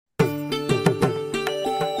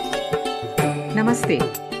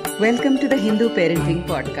Namaste. Welcome to the Hindu Parenting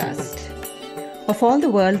Podcast. Of all the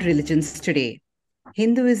world religions today,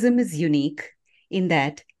 Hinduism is unique in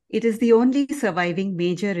that it is the only surviving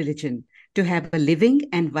major religion to have a living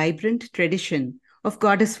and vibrant tradition of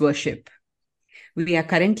goddess worship. We are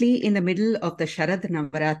currently in the middle of the Sharad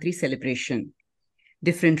Navaratri celebration.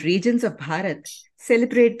 Different regions of Bharat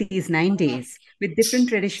celebrate these 9 days with different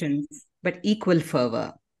traditions but equal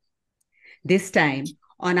fervor. This time,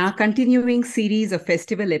 on our continuing series of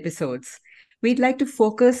festival episodes, we'd like to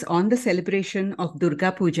focus on the celebration of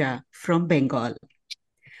Durga Puja from Bengal.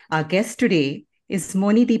 Our guest today is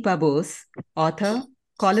Moni Deepa Bose, author,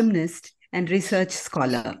 columnist, and research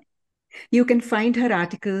scholar. You can find her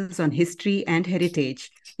articles on history and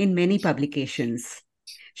heritage in many publications.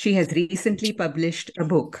 She has recently published a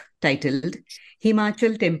book titled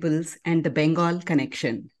Himachal Temples and the Bengal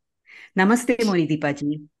Connection. Namaste, Moni Deepa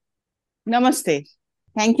ji. Namaste.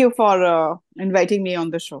 Thank you for inviting me on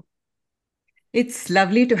the show. It's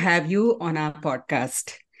lovely to have you on our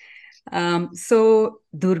podcast. So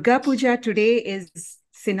Durga Puja today is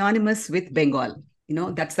synonymous with Bengal.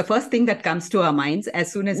 That's the first thing that comes to our minds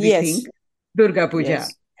as soon as we think Durga Puja.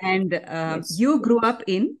 Yes. And you grew up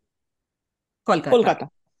in Kolkata.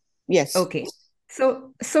 Yes. Okay.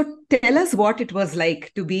 So tell us what it was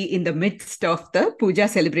like to be in the midst of the Puja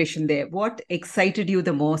celebration there. What excited you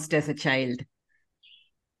the most as a child?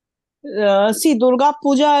 See, Durga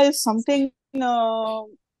Puja is something,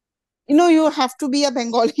 you have to be a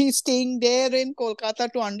Bengali staying there in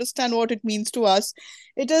Kolkata to understand what it means to us.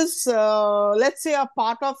 It is, let's say, a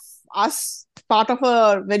part of us, part of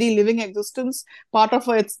a very living existence,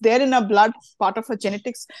 it's there in our blood, part of our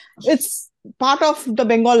genetics. It's part of the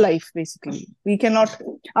Bengal life, basically. We cannot,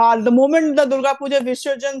 the moment the Durga Puja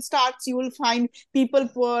Visarjan starts, you will find people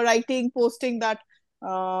writing, posting that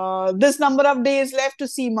this number of days left to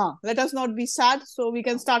see Ma. Let us not be sad, so we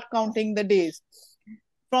can start counting the days.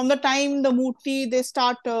 From the time the murti, they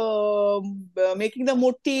start making the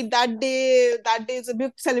murti, that day is a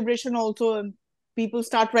big celebration also. People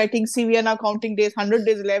start writing CV and are counting days, 100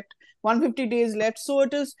 days left, 150 days left. So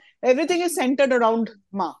everything is centered around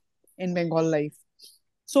Ma in Bengal life.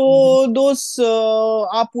 So those,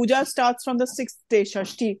 our puja starts from the 6th day,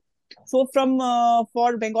 Shashti. So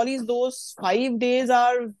for Bengalis, those 5 days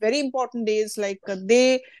are very important days. Like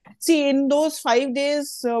in those 5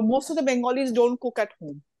 days, most of the Bengalis don't cook at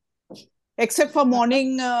home. Except for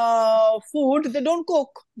morning food, they don't cook.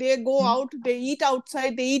 They go out, they eat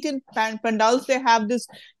outside, they eat in pandals. They have this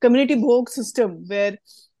community bhog system where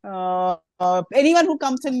anyone who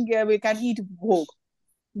comes in we can eat bhog.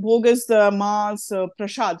 Bhog is the Ma's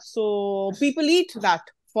prasad. So people eat that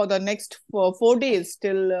for the next 4 days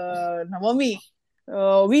till Navami.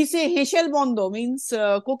 We say Heshel Bondo, means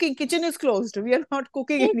cooking kitchen is closed. We are not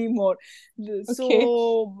cooking anymore.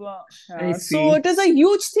 So it is a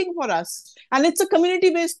huge thing for us. And it's a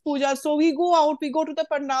community-based puja. So we go out, we go to the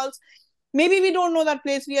pandals. Maybe we don't know that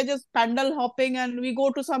place. We are just pandal hopping and we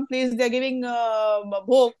go to some place. They're giving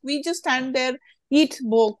bhog. We just stand there, eat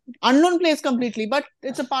bhog. Unknown place completely, but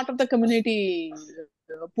it's a part of the community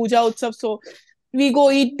puja utsav. So we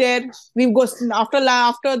go eat there. We go after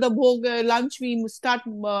the bhog lunch. We start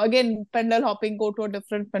again pandal hopping. Go to a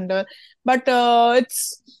different pandal. But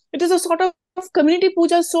it is a sort of community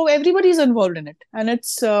puja. So everybody is involved in it, and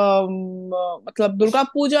it's Durga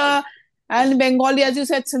Puja and Bengali, as you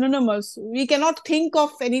said, synonymous. We cannot think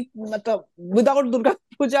of any without Durga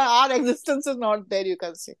Puja. Our existence is not there. You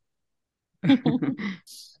can say.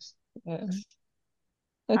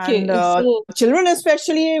 Okay, and children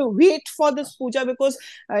especially wait for this puja because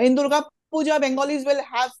in Durga Puja, Bengalis will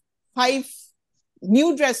have 5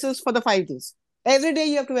 new dresses for the 5 days. Every day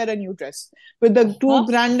you have to wear a new dress with the 2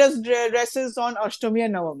 grandest dresses on Ashtami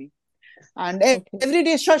and Navami. And every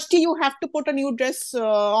day, Shashti, you have to put a new dress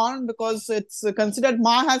on because it's considered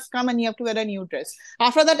Ma has come and you have to wear a new dress.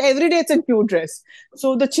 After that, every day it's a new dress.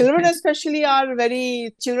 So the children especially are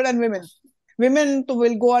children and women. Women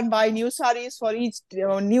will go and buy new saris for each,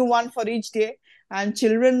 new one for each day. And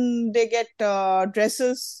children, they get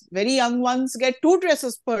dresses. Very young ones get 2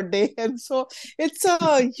 dresses per day. And so it's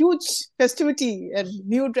a huge festivity. And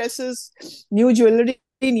new dresses, new jewelry,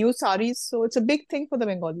 new saris. So it's a big thing for the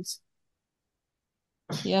Bengalis.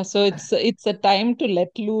 Yeah, so it's a time to let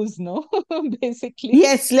loose, no? Basically.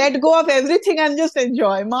 Yes, let go of everything and just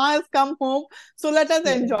enjoy. Ma has come home, so let us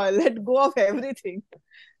enjoy. Let go of everything.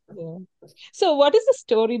 Yeah. So what is the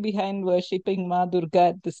story behind worshipping Ma Durga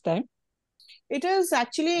at this time? It is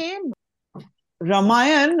actually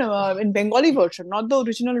Ramayana in Bengali version, not the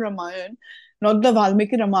original Ramayana, not the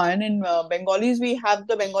Valmiki Ramayana. In Bengalis, we have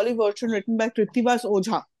the Bengali version written by Kritibas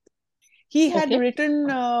Ojha. He had Okay. written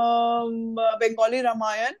Bengali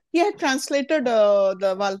Ramayana. He had translated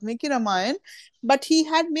the Valmiki Ramayana, but he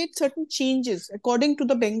had made certain changes according to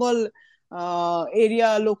the Bengal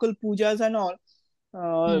area, local pujas and all.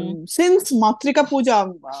 Hmm. Since Matrika Puja,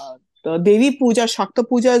 the Devi Puja, Shakta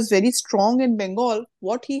Puja is very strong in Bengal,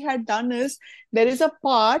 what he had done is there is a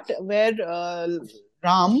part where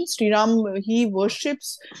Sri Ram, he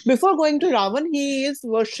worships, before going to Ravan, he is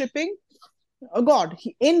worshipping a god.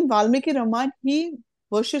 In Valmiki Ramayana, he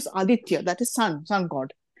worships Aditya, that is sun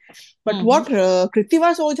god. But Mm-hmm. what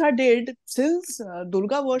Krittivas Ojha did, since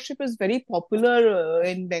Durga worship is very popular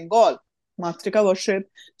in Bengal, Matrika worship,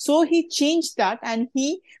 so he changed that and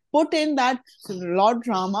he put in that Lord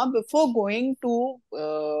Rama, before going to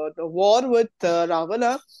the war with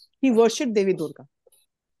Ravana, he worshipped Devi Durga.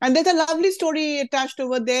 And there's a lovely story attached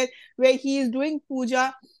over there where he is doing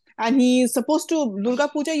puja and he is supposed to, Durga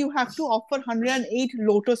Puja, you have to offer 108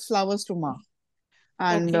 lotus flowers to Ma.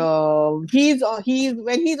 And Okay. he's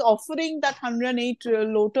when he's offering that 108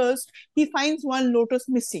 lotus, he finds one lotus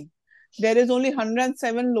missing. There is only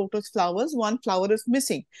 107 lotus flowers, one flower is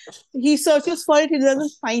missing. He searches for it, he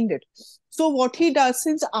doesn't find it. So what he does,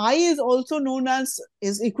 since eye is also known as,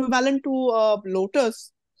 is equivalent to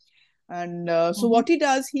lotus, and so Mm-hmm. what he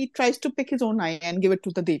does, he tries to pick his own eye and give it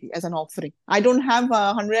to the Devi as an offering. I don't have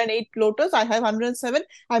 108 lotus, I have 107.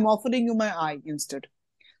 I'm offering you my eye instead.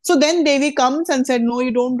 So then Devi comes and said, no,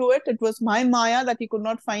 you don't do it. It was my Maya that he could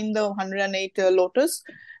not find the 108 lotus.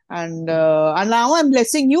 And now I'm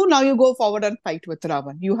blessing you. Now you go forward and fight with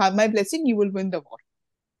Ravan. You have my blessing. You will win the war.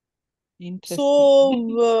 Interesting.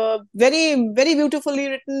 So very, very beautifully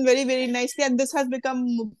written, very, very nicely. And this has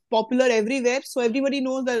become popular everywhere. So everybody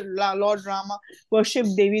knows that Lord Rama worshipped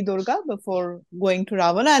Devi Durga before going to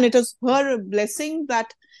Ravana. And it was her blessing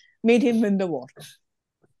that made him win the war.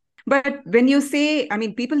 But when you say, I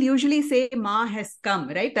mean, people usually say Ma has come,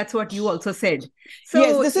 right? That's what you also said.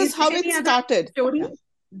 Yes, So this is is there how it any other started. story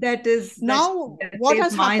that is Now, that what says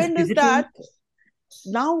has Ma is happened is visiting?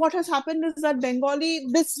 that Bengali,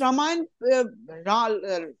 this Ramayana,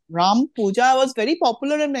 Ram Puja was very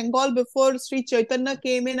popular in Bengal before Sri Chaitanya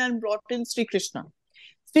came in and brought in Sri Krishna.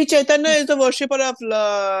 Sri Chaitanya is the worshipper of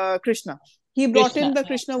Krishna. He brought in Krishna. the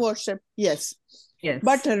Krishna worship. Yes.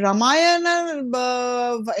 But Yes. Ramayana,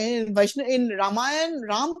 in Ramayana,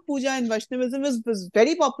 Ram Puja in Vaishnavism was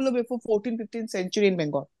very popular before 14th, 15th century in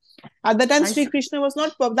Bengal. At that time, I Sri see. Krishna was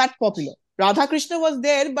not that popular. Radha Krishna was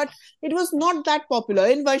there, but it was not that popular.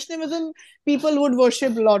 In Vaishnavism, people would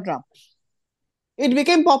worship Lord Ram. It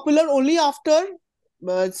became popular only after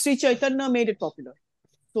Sri Chaitanya made it popular.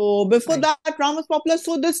 So before Right. that, Ram was popular.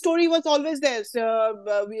 So this story was always there.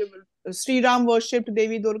 Sri Ram worshipped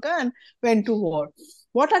Devi Durga and went to war.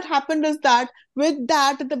 What had happened is that with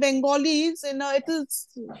that, the Bengalis, it is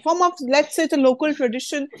form of, let's say, it's a local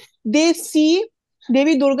tradition. They see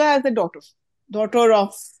Devi Durga as a daughter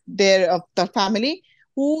of the family,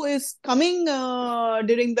 who is coming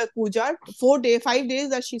during the puja. 5 days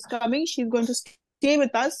that she's coming, she's going to stay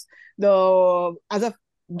with us, as a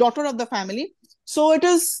daughter of the family. So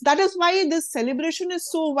that is why this celebration is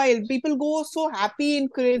so wild. People go so happy in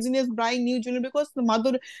craziness buying new jewelry because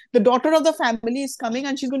the daughter of the family is coming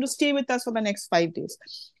and she's going to stay with us for the next 5 days.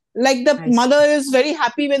 Like the I see. mother is very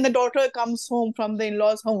happy when the daughter comes home from the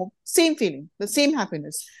in-laws home. Same feeling, the same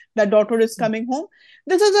happiness. That daughter is coming home.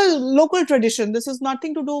 This is a local tradition. This is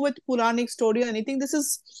nothing to do with Puranic story or anything. This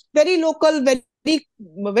is very local,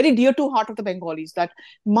 very dear to heart of the Bengalis. That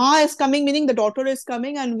Ma is coming, meaning the daughter is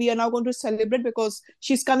coming, and we are now going to celebrate because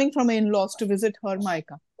she's coming from her in-laws to visit her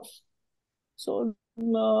Maika. So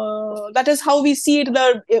that is how we see it.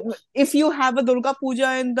 If you have a Durga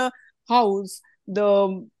Puja in the house,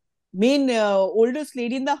 the main oldest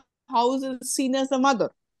lady in the house is seen as the mother,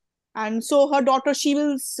 and so her daughter, she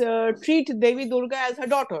will treat Devi Durga as her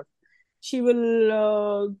daughter. She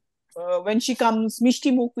will when she comes,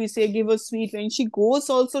 Mishti Mukh, we say, give her sweet. When she goes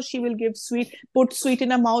also, she will give sweet, put sweet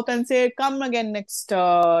in her mouth and say, come again next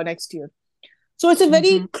year. So it's a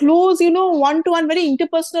very Mm-hmm. close, one-to-one, very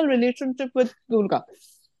interpersonal relationship with Durga.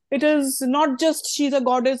 It is not just she's a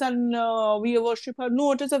goddess and we worship her.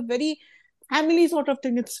 No, it is a very family sort of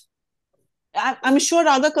thing. I'm sure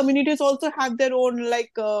other communities also have their own,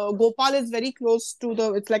 like Gopal is very close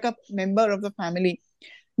to it's like a member of the family.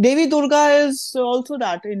 Devi Durga is also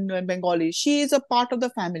that in Bengali. She is a part of the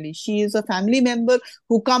family. She is a family member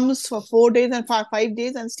who comes for 4 days and 5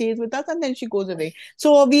 days and stays with us, and then she goes away.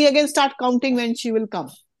 So we again start counting when she will come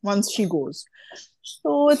once she goes.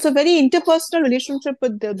 So it's a very interpersonal relationship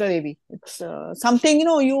with the Devi. It's something,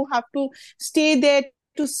 you have to stay there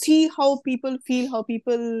to see how people feel, how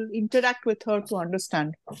people interact with her to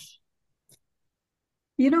understand.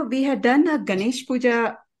 We had done a Ganesh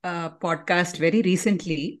Puja podcast very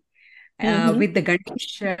recently Mm-hmm. with the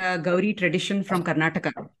Ganesh Gauri tradition from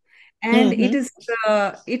Karnataka. And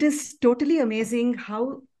Mm-hmm. it is totally amazing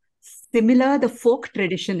how similar the folk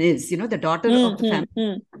tradition is. The daughter of the family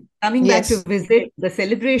Mm-hmm. coming back to Yes. visit the Uh,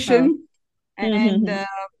 celebration, and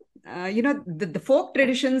mm-hmm. the folk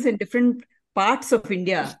traditions in different parts of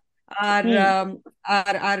India are Mm.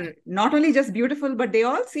 are not only just beautiful, but they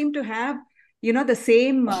all seem to have the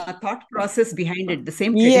same thought process behind it, the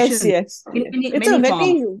same Yes, tradition yes. in many, It's a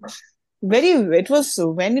many forms. it was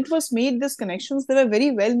when it was made, these connections, they were very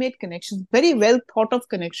well made connections, very well thought of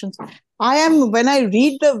connections. When I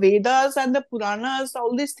read the Vedas and the Puranas,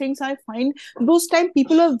 all these things, I find those time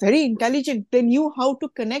people are very intelligent. They knew how to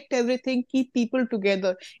connect everything, keep people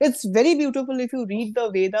together. It's very beautiful if you read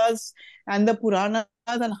the Vedas and the Puranas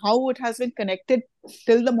and how it has been connected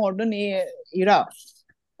till the modern era.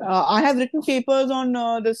 I have written papers on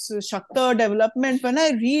this Shakta development.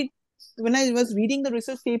 When I was reading the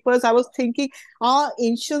research papers, I was thinking our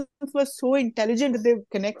ancients were so intelligent. They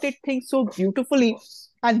connected things so beautifully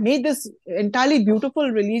and made this entirely beautiful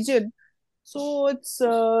religion. So it's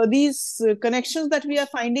these connections that we are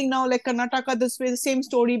finding now, like Karnataka this way, the same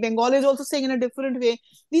story. Bengal is also saying in a different way.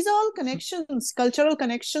 These are all connections, cultural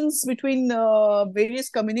connections between various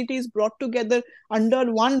communities brought together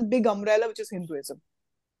under one big umbrella, which is Hinduism.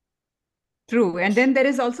 True. And then there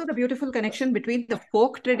is also the beautiful connection between the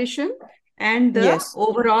folk tradition and the Yes.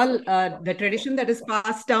 overall the tradition that is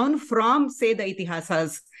passed down from, say, the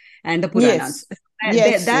Itihasas and the Puranas. Yes,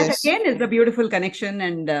 yes, That yes, again is a beautiful connection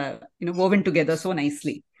and woven together so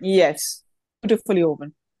nicely. yes. Beautifully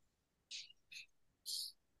woven.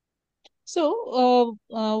 So,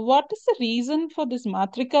 what is the reason for this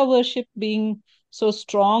Matrika worship being so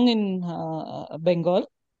strong in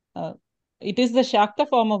Bengal? Uh, it is the Shakta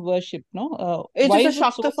form of worship, no? It Why is a is it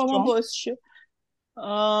so Shakta form of strong? worship.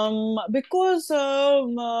 Because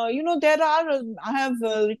there are I have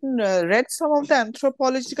read some of the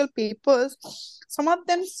anthropological papers. Some of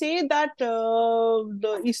them say that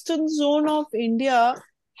the eastern zone of India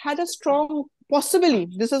had a strong, possibly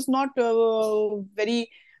this is not very,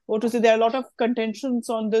 what to say, there are a lot of contentions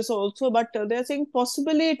on this also, but they're saying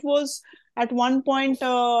possibly it was at one point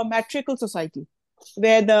a matriarchal society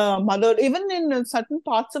where the mother, even in certain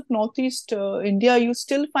parts of northeast India, you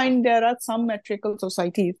still find there are some matriarchal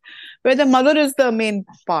societies where the mother is the main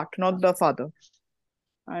part, not the father.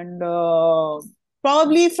 And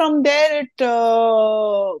probably from there it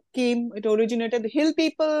originated. The hill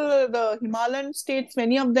people, the Himalayan states,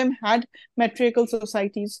 many of them had matriarchal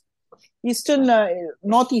societies. Eastern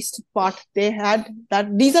northeast part, they had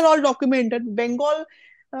that. These are all documented. Bengal,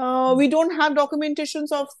 we don't have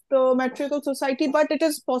documentations of the matriarchal society, but it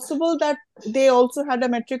is possible that they also had a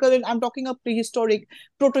matriarchal. I'm talking of prehistoric,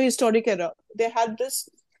 proto-historic era. They had this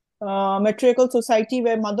matriarchal society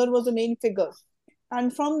where mother was the main figure,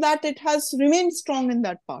 and from that it has remained strong in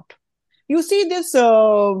that part. You see, this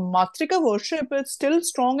matrika worship is still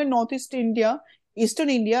strong in northeast India, eastern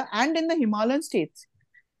India, and in the Himalayan states.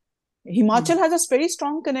 Himachal Mm. has a very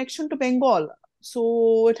strong connection to Bengal. So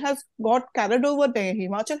it has got carried over there.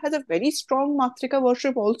 Himachal has a very strong Matrika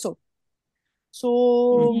worship also. So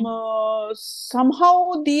Mhm. somehow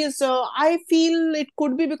I feel it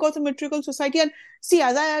could be because of matriarchal society. And see,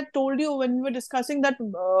 as I had told you when we were discussing that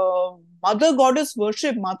mother goddess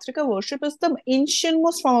worship, Matrika worship is the ancient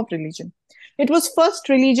most form of religion. It was first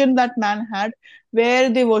religion that man had where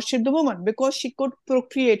they worshipped the woman because she could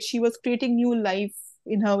procreate. She was creating new life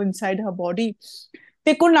inside her body.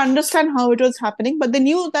 They couldn't understand how it was happening, but they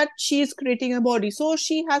knew that she is creating a body. So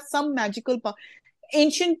she has some magical power.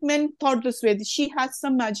 Ancient men thought this way. She has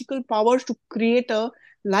some magical powers to create a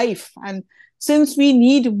life. And since we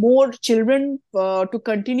need more children to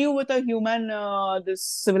continue with a human this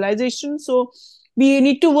civilization, so we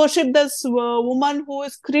need to worship this woman who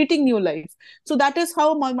is creating new life. So that is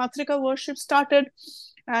how Matrika worship started.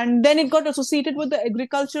 And then it got associated with the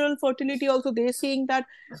agricultural fertility also. They're saying that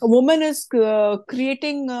a woman is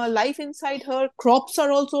creating life inside her. Crops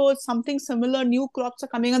are also something similar. New crops are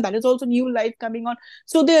coming on. That is also new life coming on.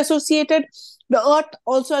 So they associated the earth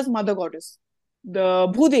also as mother goddess, the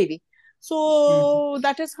Bhudevi. Mm. So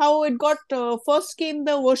that is how it got. First came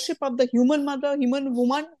the worship of the human mother, human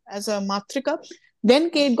woman as a matrika.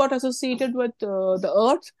 Then it got associated with the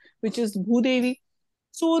earth, which is Bhudevi.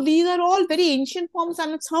 So these are all very ancient forms,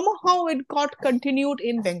 and somehow it got continued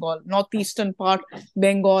in Bengal, northeastern part,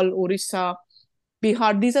 Bengal, Orissa,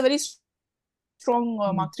 Bihar. These are very strong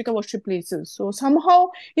Matrika worship places. So somehow,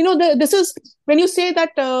 this is when you say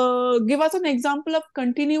that. Give us an example of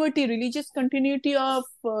continuity, religious continuity of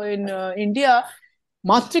in India.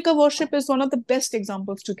 Matrika worship is one of the best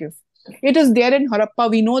examples to give. It is there in Harappa.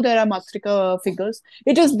 We know there are Matrika figures.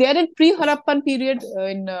 It is there in pre-Harappan period.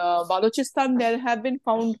 In Balochistan, there have been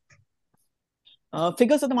found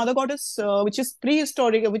figures of the mother goddess, which is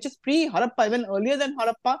prehistoric, which is pre-Harappa, even earlier than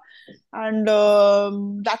Harappa. And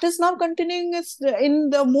that is now continuing in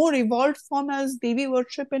the more evolved form as Devi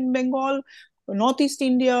worship in Bengal, Northeast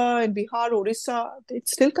India, in Bihar, Orissa.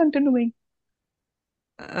 It's still continuing.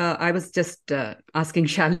 I was just asking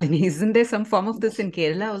Shalini, isn't there some form of this in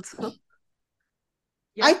Kerala also?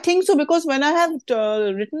 Yeah. I think so, because when I have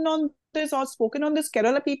written on this or spoken on this,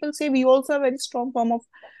 Kerala people say we also have a very strong form of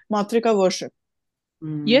Matrika worship.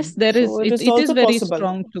 Yes, there is. So it also is very possible.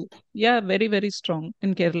 Strong too. Yeah, very, very strong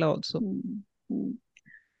in Kerala also.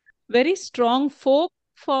 Very strong folk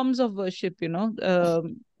forms of worship, Yes,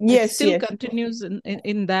 it still continues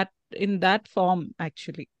in that form,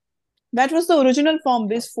 actually. That was the original form.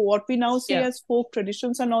 This what we now see as folk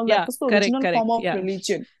traditions and all, that was the original form of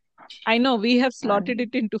religion. I know we have slotted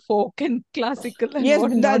it into folk and classical and yes,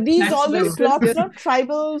 whatnot. These always slots, not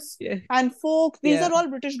tribals and folk. These are all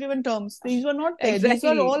British given terms. These were not there. These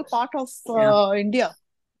are all part of India.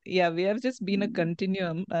 Yeah, we have just been a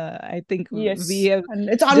continuum. I think yes, we have and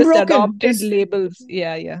it's unbroken. Just adopted labels.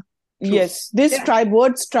 Yeah. True. Yes, this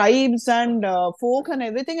words, tribes, and folk, and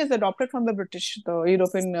everything is adopted from the British, the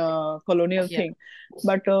European colonial thing.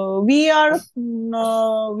 But we are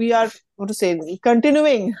what to say,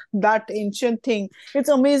 continuing that ancient thing. It's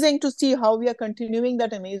amazing to see how we are continuing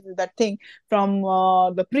that thing from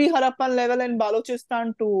the pre-Harappan level in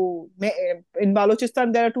Balochistan to in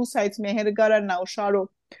Balochistan. There are two sites, Mehergarh and Nausharo,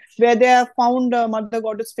 where they have found mother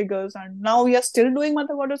goddess figures, and now we are still doing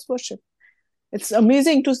mother goddess worship. It's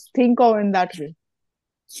amazing to think of in that way.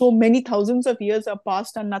 So many thousands of years have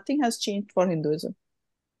passed and nothing has changed for Hinduism.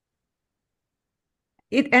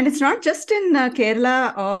 And it's not just in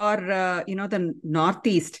Kerala or the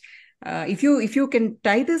Northeast. If you can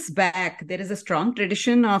tie this back, there is a strong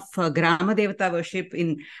tradition of Grama Devata worship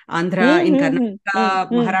in Andhra, in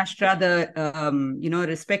Karnataka, Maharashtra. The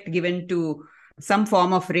respect given to some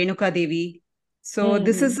form of Renuka Devi. So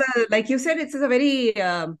this is like you said, it's a very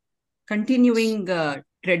continuing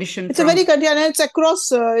tradition. It's a very it's across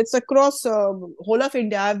whole of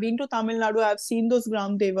India. I've been to Tamil Nadu. I've seen those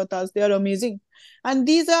Gram Devatas. They are amazing, and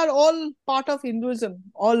these are all part of Hinduism.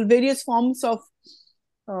 All various forms of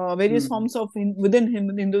within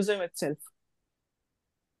Hinduism itself.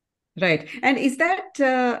 Right, and is that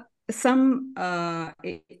is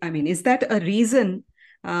that a reason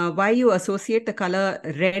why you associate the color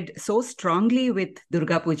red so strongly with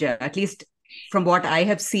Durga Puja? At least from what I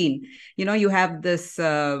have seen, you have this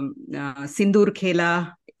Sindur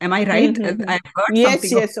Khela. Am I right? I've heard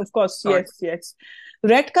something. Yes, of course. Yes.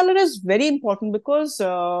 Red color is very important because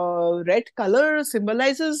red color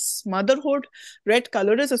symbolizes motherhood. Red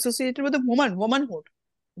color is associated with the womanhood.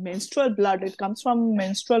 Menstrual blood. It comes from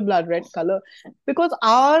menstrual blood, red color. Because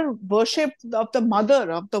our worship of the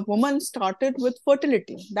mother, of the woman, started with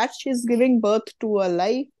fertility. That she's giving birth to a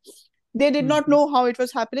life. They did not know how it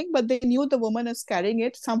was happening, but they knew the woman is carrying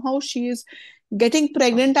it. Somehow she is getting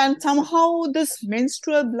pregnant, and somehow this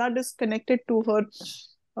menstrual blood is connected to her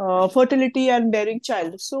fertility and bearing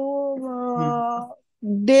child. So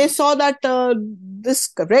they saw that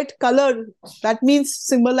this red color, that means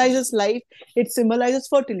symbolizes life. It symbolizes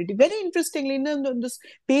fertility. Very interestingly, in this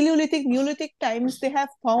Paleolithic, Neolithic times, they have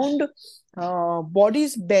found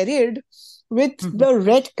bodies buried with the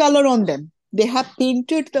red color on them. They have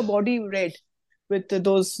painted the body red with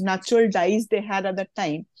those natural dyes they had at that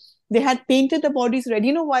time. They had painted the bodies red.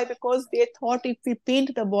 You know why? Because they thought if we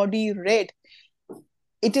paint the body red,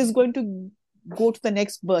 it is going to go to the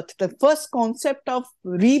next birth. The first concept of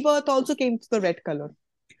rebirth also came to the red color.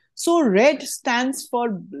 So red stands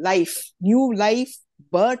for life, new life,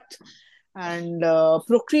 birth, and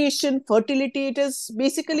procreation, fertility. It is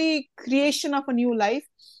basically creation of a new life.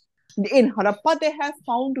 In Harappa, they have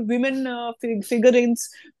found women figurines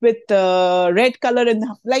with red color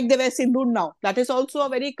like they were Sindhu now. That is also a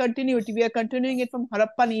very continuity. We are continuing it from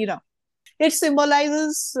Harappan era. It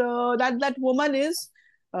symbolizes that woman is.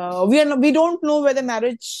 We don't know whether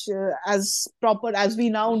marriage as proper as we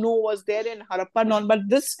now know was there in Harappa, non. But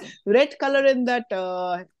this red color in that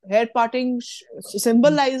hair parting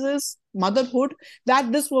symbolizes motherhood.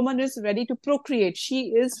 That this woman is ready to procreate.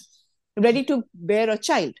 She is ready to bear a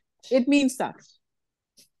child. It means that.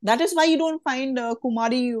 That is why you don't find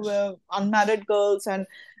Kumari unmarried girls and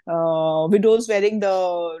widows wearing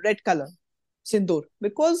the red color. sindoor,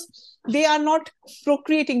 because they are not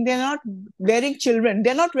procreating, they are not bearing children,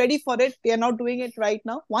 they are not ready for it, they are not doing it right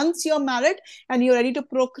now. Once you're married and you're ready to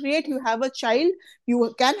procreate, you have a child,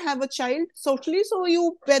 you can have a child socially, so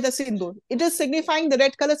you wear the sindoor. It is signifying, the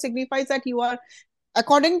red color signifies that you are,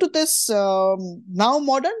 according to this now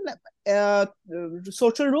modern uh,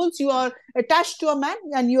 social rules, you are attached to a man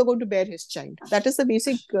and you are going to bear his child. That is the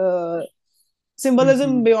basic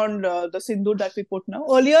symbolism beyond the sindoor that we put now.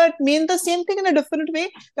 Earlier, it meant the same thing in a different way,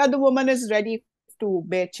 that the woman is ready to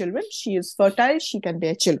bear children. She is fertile, she can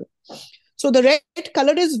bear children. So the red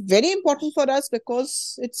color is very important for us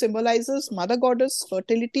because it symbolizes Mother Goddess,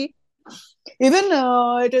 fertility. Even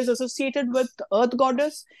it is associated with Earth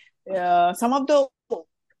Goddess. Some of the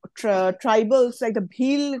tribals, like the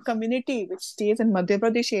Bhil community, which stays in Madhya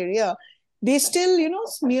Pradesh area, they still,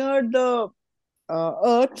 smear the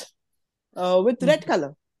earth with red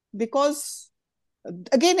color, because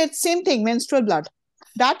again, it's same thing, menstrual blood,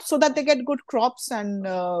 that so that they get good crops and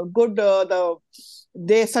good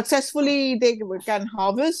they successfully they can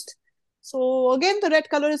harvest. So again, the red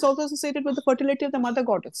color is also associated with the fertility of the Mother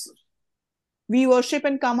Goddess. We worship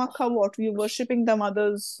in Kamakha what? We worshipping the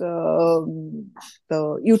mother's,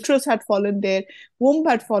 the uterus had fallen there, womb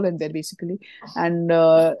had fallen there basically. And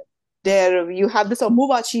there you have this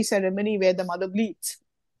Ambuvachi ceremony where the mother bleeds.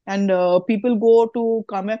 And people go to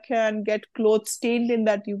Kamakya and get clothes stained in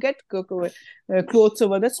that. You get clothes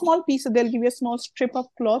over that small piece. So they'll give you a small strip of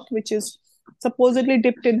cloth which is supposedly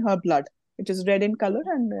dipped in her blood. It is red in color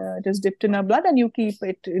and it is dipped in her blood, and you keep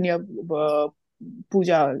it in your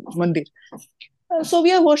puja mandir. So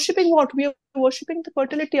we are worshipping what? We are worshipping the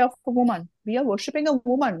fertility of a woman. We are worshipping a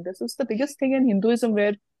woman. This is the biggest thing in Hinduism,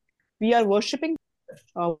 where we are worshipping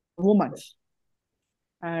a woman.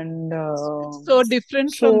 And so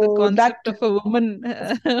different from the so that concept of a woman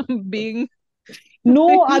being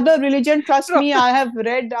no other religion, trust me, I have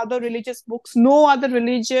read other religious books. No other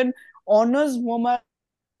religion honors woman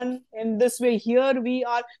in this way. Here we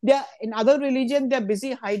are, they in other religion, they're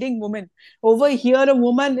busy hiding women. Over here, a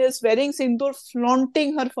woman is wearing sindoor,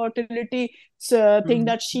 flaunting her fertility, thing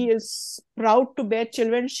that she is proud to bear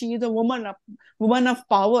children. She is a woman of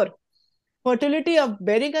power. Fertility of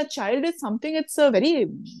bearing a child is something, it's a very,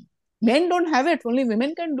 men don't have it, only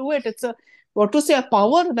women can do it. It's a, what to say, a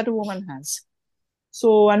power that a woman has.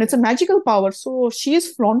 So, and it's a magical power. So she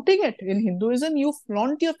is flaunting it. In Hinduism, you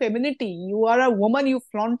flaunt your femininity. You are a woman, you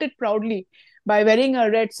flaunt it proudly by wearing a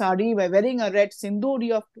red sari, by wearing a red sindoor.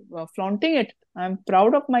 You are flaunting it. I'm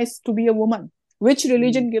proud of my to be a woman. Which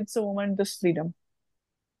religion gives a woman this freedom?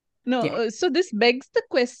 No, so this begs the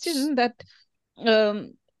question that,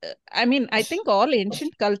 I mean, I think all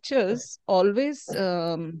ancient cultures always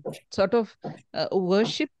sort of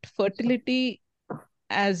worshipped fertility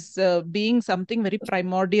as being something very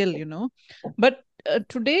primordial. But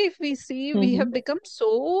today, if we see, we have become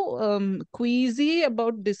so queasy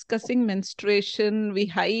about discussing menstruation. We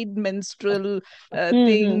hide menstrual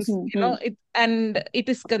things, and it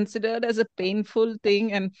is considered as a painful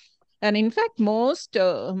thing. And in fact, most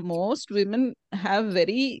women have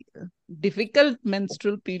very difficult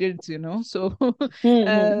menstrual periods. So,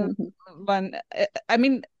 I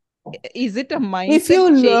mean, is it a If mindset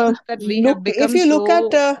you change that we have if become you look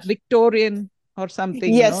at so Victorian or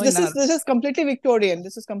something, yes, in our... this is completely Victorian.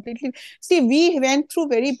 This is completely, see, we went through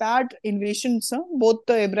very bad invasions. Huh? Both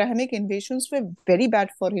the Abrahamic invasions were very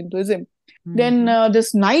bad for Hinduism. Then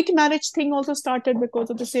this night marriage thing also started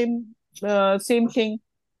because of the same thing.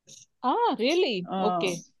 Ah, really?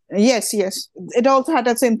 Okay. Yes. It also had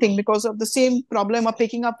the same thing because of the same problem of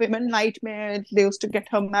picking up women. Nightmare. They used to get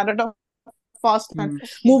her married off fast and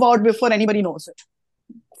move out before anybody knows it.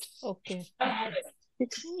 Okay.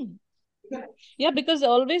 Yeah, because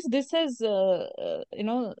always this has, sort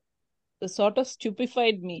of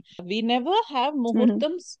stupefied me. We never have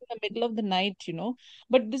muhurtams in the middle of the night,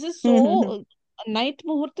 but this is so, night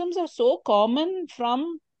muhurtams are so common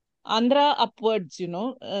from Andhra upwards,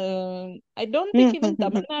 I don't think even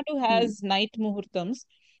Tamil Nadu has night muhurtams.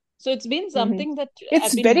 So it's been something that It's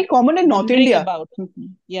I've been very common in North wondering India. about.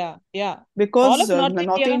 Yeah. All Because of North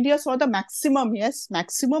North India. India saw the maximum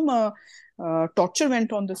torture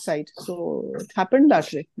went on this side. So it happened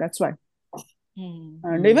that way. That's why.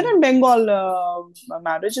 And even in Bengal,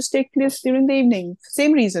 marriages take place during the evening.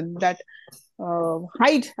 Same reason, that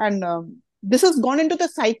hide, and this has gone into the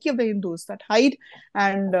psyche of the Hindus, that hide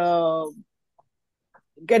and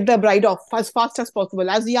get the bride off as fast as possible,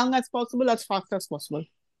 as young as possible, as fast as possible.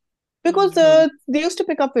 Because they used to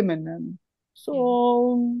pick up women. And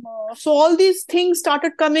so all these things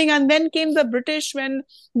started coming, and then came the British, when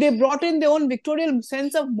they brought in their own Victorian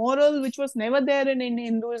sense of moral, which was never there in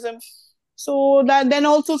Hinduism. So that then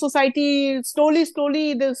also society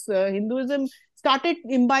slowly this Hinduism started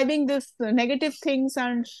imbibing this negative things,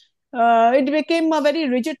 and it became a very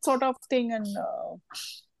rigid sort of thing. And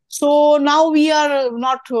so now we are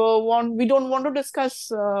not we don't want to discuss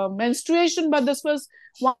menstruation, but this was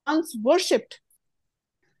once worshipped.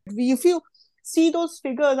 If you see those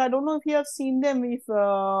figures, I don't know if you have seen them. If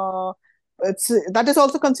it's that is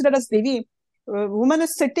also considered as Devi. Woman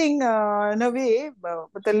is sitting in a way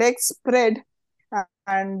with the legs spread,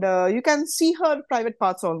 and you can see her private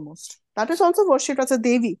parts almost. That is also worshipped as a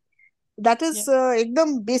Devi. That is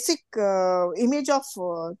ekdam basic image of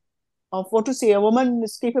what to say. A woman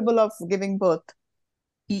is capable of giving birth.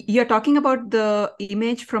 You're talking about the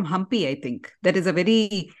image from Hampi, I think. That is a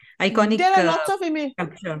very iconic. There are lots of images.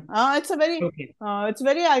 It's a very, okay. It's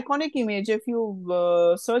very iconic image. If you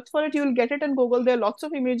search for it, you will get it in Google. There are lots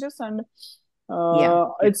of images, and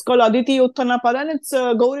it's called Aditi Uttanapada, and it's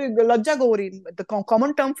Gauri, Lajja Gauri. The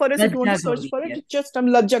common term for it, if you want to search for it, it's just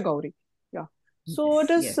Lajja Gauri. Yeah. So it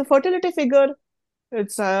is a fertility figure.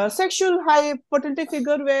 It's a sexual high fertility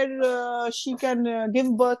figure where she can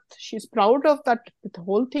give birth. She's proud of that the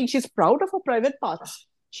whole thing. She's proud of her private parts.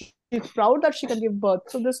 She's proud that she can give birth.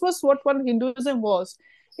 So this was what one Hinduism was.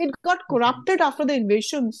 It got corrupted after the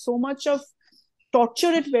invasion. So much of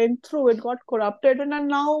torture it went through. It got corrupted, and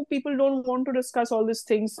now people don't want to discuss all these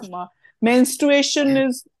things. Menstruation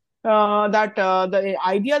is the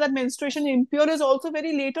idea that menstruation impure is also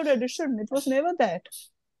very later addition. It was never that.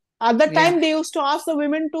 At that time, they used to ask the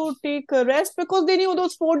women to take a rest because they knew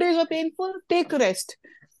those 4 days are painful. Take rest.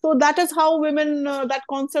 So that is how women, that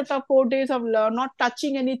concept of 4 days of not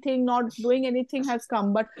touching anything, not doing anything has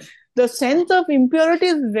come. But the sense of impurity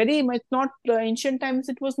is very much not ancient times.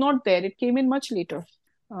 It was not there. It came in much later.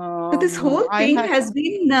 So this whole thing has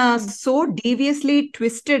been so deviously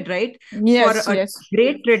twisted, right? Yes, for a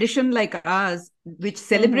great tradition like ours, which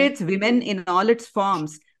celebrates women in all its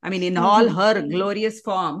forms. I mean, in all her glorious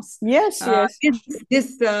forms. Yes.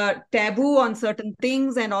 This taboo on certain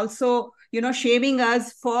things, and also, shaming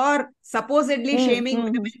us for supposedly shaming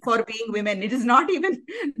women for being women. It is not even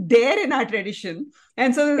there in our tradition.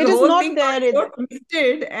 And so the whole thing got so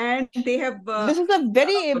twisted, and they have... this is a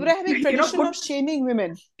very Abrahamic tradition of shaming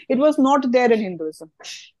women. It was not there in Hinduism.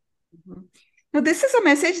 Now, this is a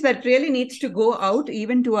message that really needs to go out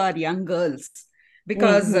even to our young girls,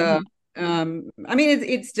 because... I mean,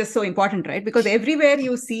 it's just so important, right? Because everywhere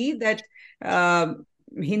you see that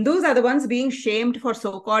Hindus are the ones being shamed for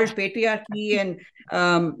so-called patriarchy and,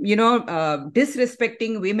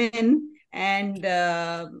 disrespecting women and,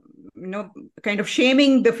 kind of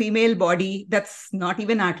shaming the female body. That's not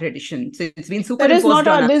even our tradition. So it's been superimposed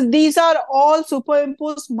on us. These are all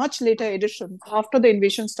superimposed much later editions after the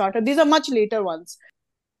invasion started. These are much later ones.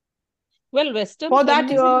 Well, Western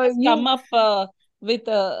feminism has come up with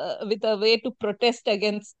a way to protest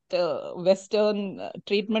against Western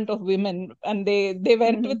treatment of women, and they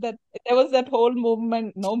went with that. There was that whole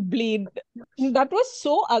movement, bleed. That was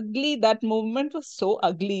so ugly. That movement was so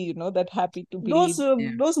ugly. That happy to bleed.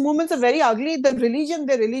 Those movements are very ugly. The religion,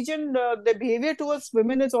 the behavior towards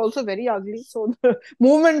women is also very ugly. So the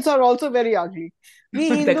movements are also very ugly. We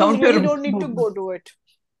Hindus really don't need to go do it,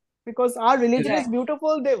 because our religion is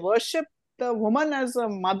beautiful. They worship the woman as a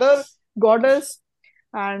mother goddess.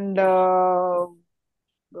 And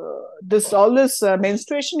this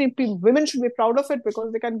menstruation, women should be proud of it,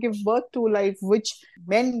 because they can give birth to life, which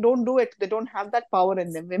men don't do it. They don't have that power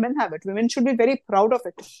in them. Women have it. Women should be very proud of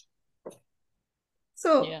it.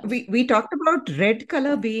 So we talked about red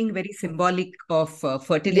color being very symbolic of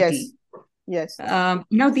fertility. Yes.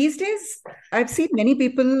 Now these days, I've seen many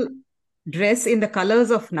people dress in the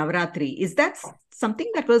colors of Navratri. Is that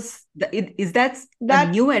something that was? Is that a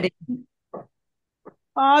new addition?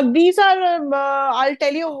 These are, I'll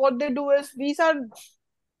tell you what they do is, the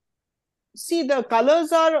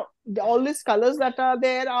colors are, all these colors that are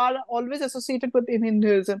there are always associated with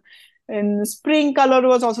Hinduism. In spring, color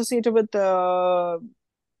was associated with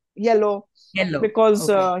yellow. Because,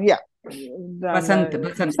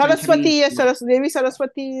 Saraswati, Devi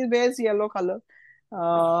Saraswati wears yellow color.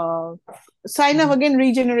 Sign of, again,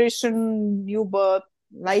 regeneration, new birth,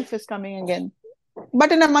 life is coming again.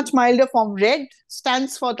 But in a much milder form. Red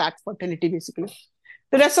stands for that fertility, basically.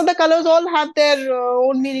 The rest of the colors all have their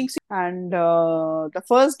own meanings. And the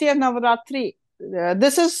first day of Navaratri,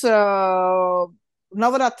 this is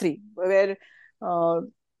Navaratri, where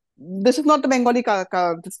this is not the Bengali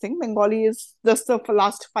this thing. Bengali is just the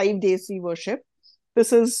last 5 days we worship.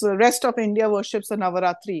 This is rest of India worships the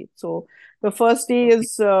Navaratri. So the first day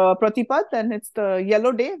is Pratipad, and it's the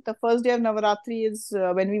yellow day. The first day of Navaratri is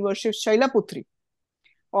when we worship Shailaputri.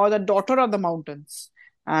 or the daughter of the mountains.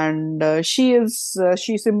 And she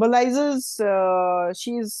symbolizes,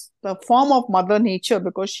 she is the form of Mother Nature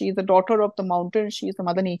because she is the daughter of the mountain. She is the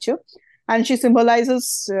Mother Nature, and she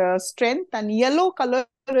symbolizes strength. And yellow color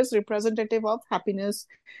is representative of happiness,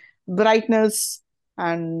 brightness,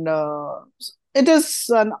 and it is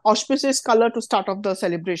an auspicious color to start off the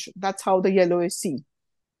celebration. That's how the yellow is seen.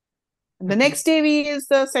 The next day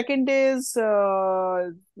the second day is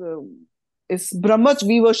Brahmach.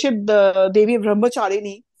 We worship the Devi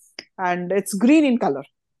Brahmacharini, and it's green in color.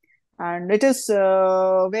 And it is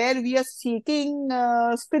where we are seeking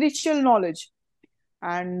spiritual knowledge.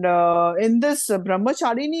 And in this,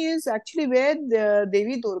 Brahmacharini is actually where the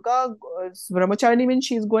Devi Durga, Brahmacharini means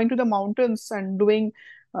she is going to the mountains and doing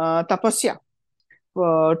tapasya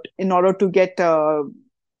in order to get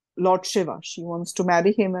Lord Shiva. She wants to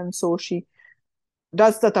marry him, and so she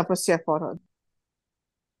does the tapasya for her.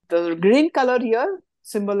 The green color here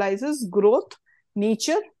symbolizes growth,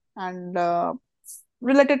 nature, and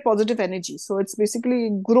related positive energy. So it's basically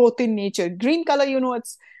growth in nature. Green color,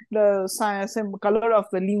 it's the color of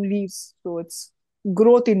the leaves. So it's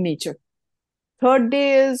growth in nature. Third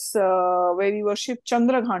day is where we worship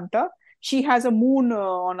Chandraghanta. She has a moon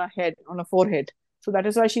on her head, on her forehead. So that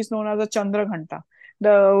is why she's known as a Chandraghanta.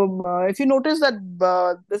 If you notice that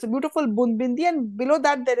there's a beautiful bindi, and below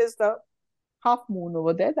that there is the half moon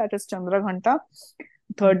over there. That is Chandraghanta.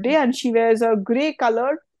 Third day, and she wears a grey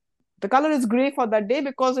color. The color is grey for that day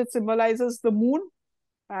because it symbolizes the moon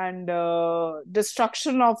and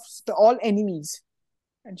destruction of all enemies.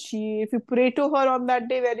 And if you pray to her on that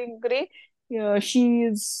day wearing grey, she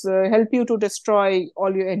is help you to destroy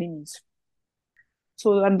all your enemies.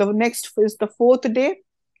 So, and the next is the fourth day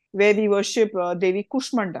where we worship Devi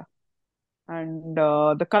Kushmanda, and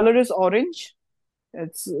the color is orange.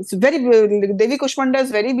 It's very Devi Kushmanda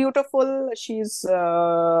is very beautiful. She's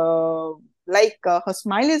her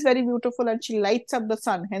smile is very beautiful, and she lights up the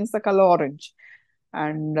sun, hence the color orange.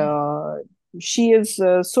 And she is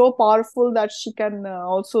so powerful that she can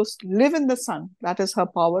also live in the sun. That is her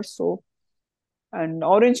power. So, and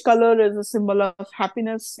orange color is a symbol of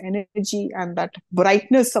happiness, energy, and that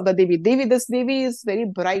brightness of the Devi. This Devi is very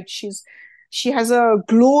bright. She has a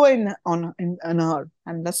glow in her,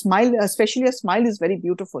 and the smile, especially a smile, is very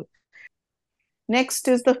beautiful. Next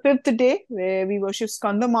is the fifth day where we worship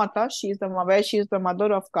Skanda Mata. She is the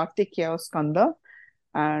mother of Kartikeya, Skanda,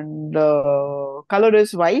 and the color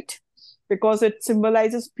is white because it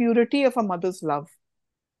symbolizes purity of a mother's love.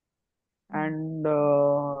 And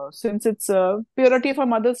since it's purity of a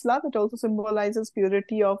mother's love, it also symbolizes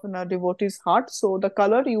purity of a devotee's heart. So the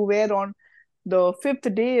color you wear on the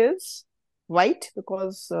fifth day is white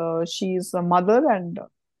because she is a mother. And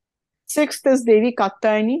sixth is Devi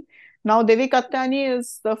Katyayani. Now Devi Katyayani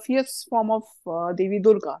is the fierce form of Devi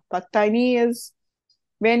Durga. Katyayani is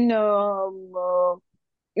when the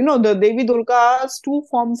Devi Durga's two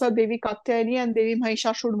forms are Devi Katyayani and Devi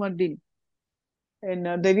Mahishashurmardini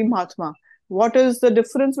in Devi Mahatma. What is the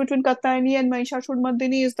difference between Katyayani and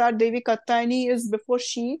Mahishashurmardini is that Devi Katyayani is before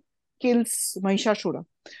she kills Mahishashura.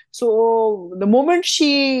 So the moment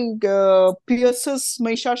she pierces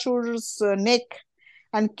Mahishashura's neck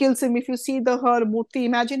and kills him, if you see her murti,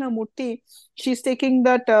 imagine her murti, she's taking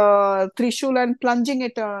that trishul and plunging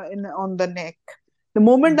it on the neck. The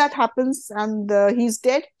moment that happens and he's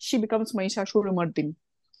dead, she becomes Mahishashurmardini.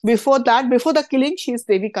 Before the killing, she is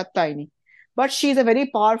Devi Katyayani. But she is a very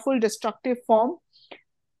powerful, destructive form.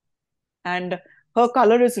 And her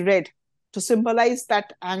color is red to symbolize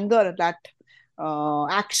that anger, that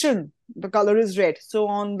action. The color is red. So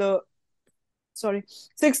on the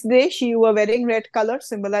sixth day, she was wearing red color,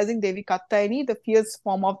 symbolizing Devi Katyayani, the fierce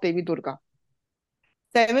form of Devi Durga.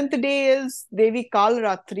 Seventh day is Devi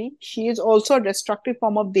Kalratri. She is also a destructive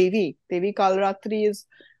form of Devi. Devi Kalratri is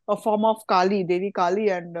a form of Kali, Devi Kali,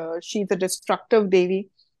 and she is a destructive Devi.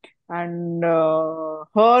 And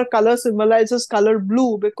her color symbolizes color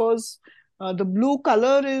blue because the blue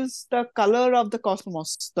color is the color of the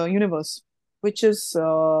cosmos, the universe, which is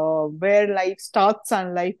where life starts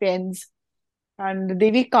and life ends. And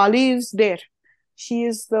Devi Kali is there. She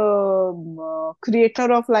is the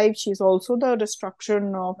creator of life. She is also the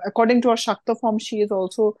destruction of, according to her Shakta form, she is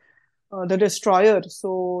also the destroyer.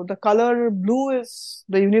 So the color blue is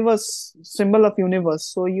the universe, symbol of universe.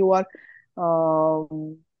 So you are,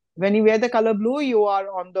 when you wear the color blue, you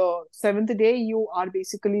are on the seventh day, you are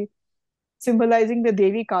basically symbolizing the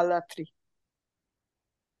Devi Kalatri.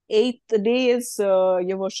 Eighth day is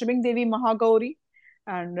you're worshipping Devi Mahagauri,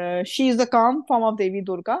 and she is the calm form of Devi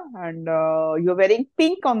Durga, and you're wearing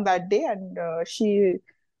pink on that day, and she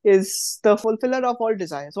is the fulfiller of all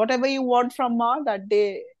desires. Whatever you want from Ma, that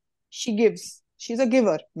day she gives. She's a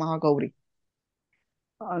giver, Mahagauri.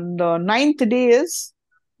 On the ninth day is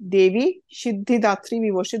Devi Siddhidatri.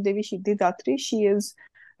 We worship Devi Siddhidatri.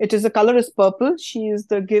 It is the color is purple. She is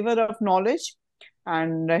the giver of knowledge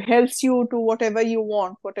and helps you to whatever you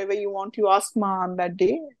want. Whatever you want, you ask Ma on that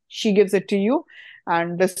day. She gives it to you.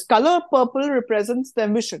 And this color purple represents the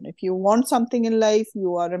ambition. If you want something in life,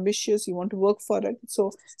 you are ambitious, you want to work for it.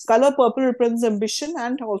 So color purple represents ambition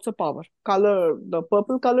and also power. The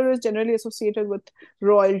purple color is generally associated with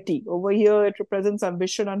royalty. Over here, it represents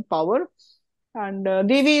ambition and power. And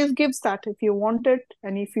Devi gives that. If you want it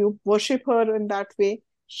and if you worship her in that way,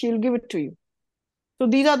 she'll give it to you. So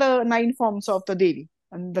these are the 9 forms of the Devi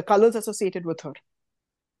and the colors associated with her.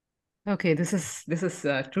 Okay, this is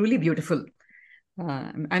truly beautiful.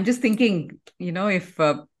 I'm just thinking, if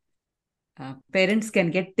parents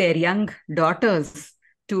can get their young daughters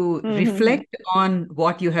to reflect on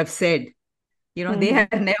what you have said, they are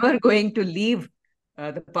never going to leave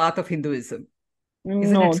the path of Hinduism.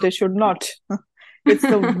 Isn't No, it so they should not. It's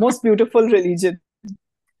the most beautiful religion.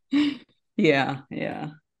 Yeah,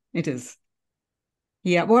 it is.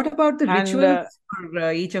 Yeah, what about the rituals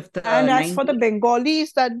for each of the And as 9 for the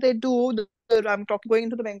Bengalis that they do, I'm going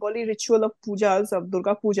into the Bengali ritual of pujas, of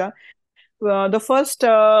Durga Puja. The first,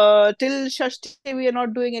 till Shashti, we are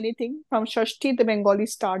not doing anything. From Shashti, the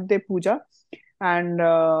Bengalis start their puja. And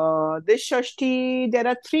this Shashti, there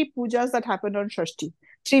are 3 pujas that happen on Shashti.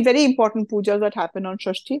 3 very important pujas that happen on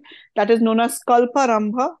Shashti. That is known as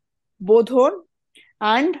Kalparambha, Bodhon,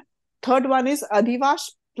 and third one is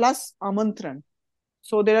Adivas plus Amantran.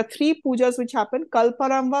 So there are 3 pujas which happen.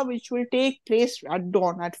 Kalparamba, which will take place at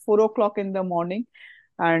dawn at 4 o'clock in the morning.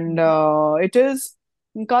 And it is,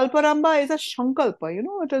 Kalparamba is a Shankalpa,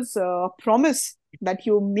 it is a promise that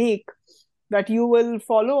you make that you will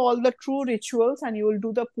follow all the true rituals and you will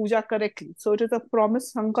do the puja correctly. So it is a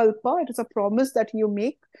promise, Sankalpa. It is a promise that you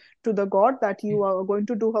make to the god that you are going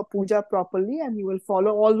to do her puja properly and you will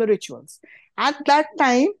follow all the rituals. At that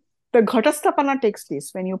time, the Ghatastapana takes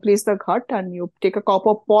place when you place the ghat and you take a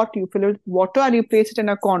copper pot, you fill it with water and you place it in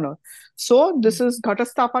a corner. So this is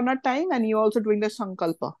Ghatastapana time and you're also doing the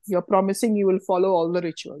Sankalpa. You're promising you will follow all the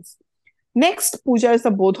rituals. Next puja is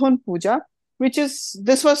the Bodhon Puja,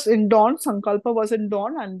 this was in dawn, Sankalpa was in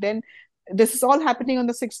dawn, and then this is all happening on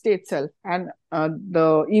the 6th day itself. And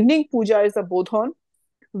the evening puja is the Bodhon,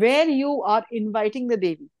 where you are inviting the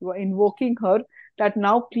Devi. You are invoking her that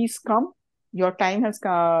now please come. Your time has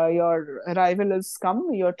your arrival has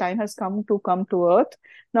come. Your time has come to earth.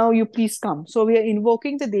 Now you please come. So we are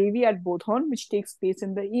invoking the Devi at Bodhon, which takes place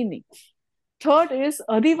in the evening. Third is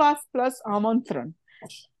Adivas plus Amantran,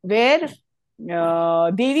 where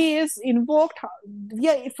Devi is invoked.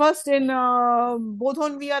 First in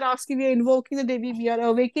Bodhon, we are invoking the Devi, we are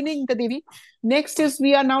awakening the Devi. Next is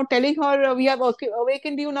we are now telling her, we have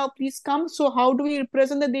awakened you, now please come. So how do we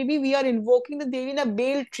represent the Devi? We are invoking the Devi in a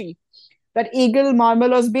bale tree. That eagle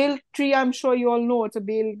marvelous bale tree, I'm sure you all know, it's a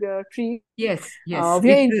bale tree. Yes. We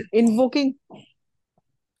are invoking.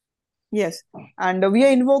 Yes, and we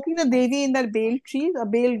are invoking the Devi in that bale tree. The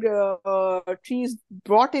bale tree is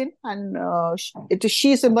brought in, and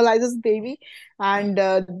she symbolizes Devi. And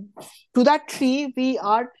to that tree, we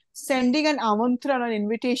are sending an amantran, an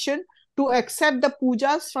invitation to accept the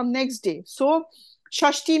pujas from next day. So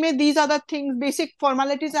Shashti mein, these are the things, basic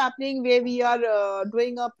formalities happening where we are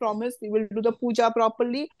doing a promise. We will do the puja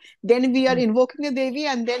properly. Then we are invoking the Devi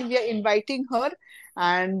and then we are inviting her.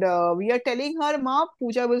 And we are telling her, Ma,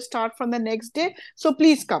 puja will start from the next day. So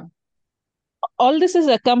please come. All this is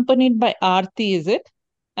accompanied by Aarti, is it?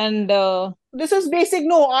 And this is basic.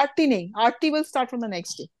 No, Aarti nahi. Aarti will start from the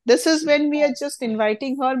next day. This is when we are just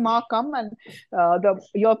inviting her, Ma, come and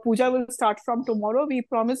your puja will start from tomorrow. We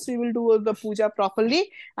promise we will do the puja properly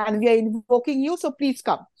and we are invoking you. So please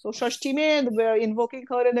come. So Shashti mein, we are invoking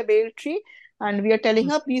her in the bale tree and we are telling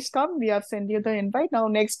her, please come. We have sent you the invite. Now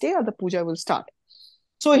next day the puja will start.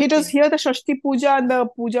 So it is here the Shashti Puja and the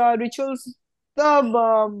puja rituals.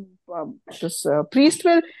 This priest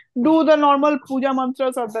will do the normal puja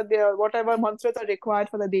mantras or whatever mantras are required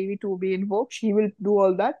for the Devi to be invoked. He will do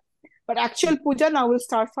all that. But actual puja now will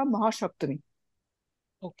start from Mahasaptami.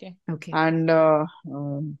 Okay. And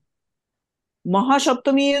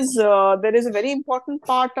Mahasaptami is, there is a very important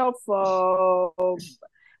part of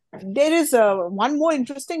there is one more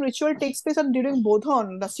interesting ritual takes place during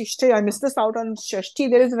Bodhon, the Shishti. I missed this out on Shashti.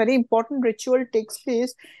 There is a very important ritual takes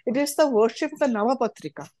place. It is the worship of the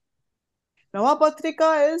Navapatrika.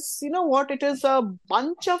 Navapatrika is, it is a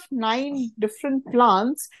bunch of 9 different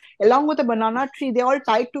plants along with a banana tree. They all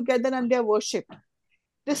tied together and they are worshipped.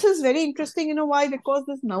 This is very interesting. You know why? Because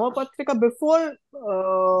this Navapatrika, before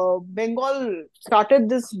Bengal started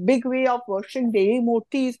this big way of worshipping Devi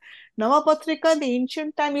Murtis, Navapatrika in the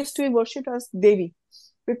ancient time used to be worshipped as Devi.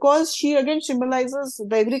 Because she again symbolizes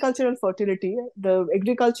the agricultural fertility, the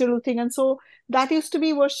agricultural thing, and so that used to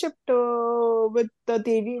be worshipped with the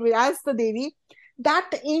Devi, as the Devi.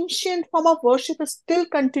 That ancient form of worship is still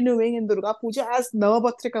continuing in Durga Puja as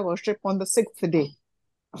Navapatrika worship on the 6th day.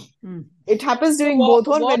 It happens So during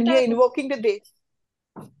Bodhon when we are invoking the day.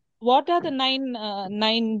 What are the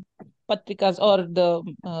nine patrikas or the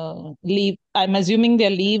leaf? I'm assuming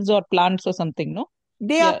they're leaves or plants or something, no?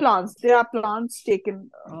 They are plants. They are plants taken.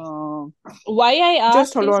 Why I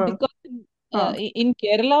ask is on. because in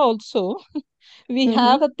Kerala also we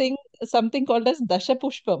have a thing, something called as Dasha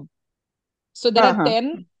Pushpam. So there are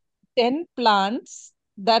 10 plants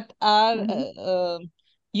that are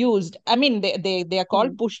used. I mean, they are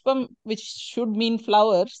called pushpam, which should mean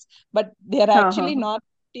flowers, but they are actually not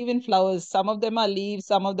even flowers. Some of them are leaves,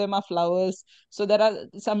 some of them are flowers. So there are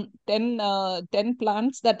some 10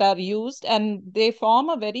 plants that are used, and they form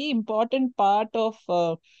a very important part of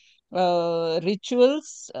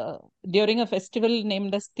rituals during a festival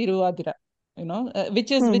named as Tiruvadira.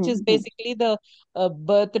 Which is basically the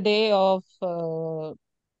birthday of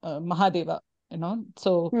Mahadeva.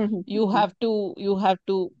 So you have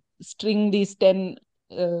to string these 10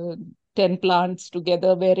 plants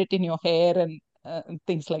together, wear it in your hair, and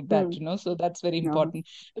things like that. So that's very important.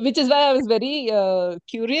 Which is why I was very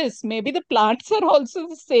curious. Maybe the plants are also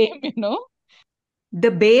the same.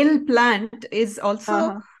 The bale plant is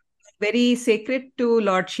also very sacred to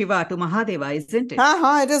Lord Shiva, to Mahadeva, isn't it?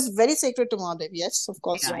 It is very sacred to Mahadeva. Yes, of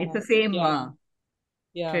course. Yeah, it's the same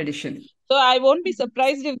tradition. So I won't be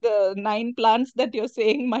surprised if the 9 plants that you're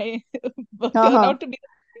saying might turn out to be the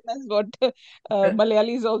same as what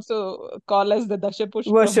Malayalis also call as the Dasha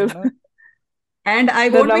Pushpam. Worship. And I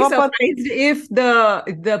won't be surprised if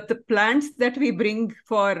the plants that we bring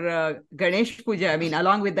for Ganesh Puja, I mean,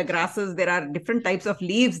 along with the grasses, there are different types of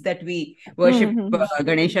leaves that we worship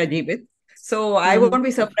Ganesha Ji with. So I won't be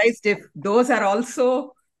surprised if those are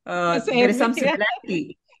also, there is some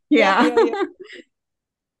similarity. Yeah.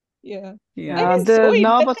 The so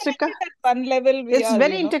Navapatrika at one level it's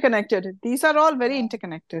very interconnected. These are all very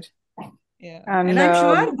interconnected. And I'm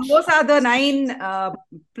sure those are the 9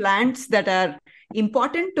 plants that are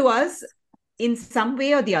important to us in some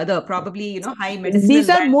way or the other. Probably, high medicinal. These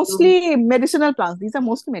are mostly medicinal plants. These are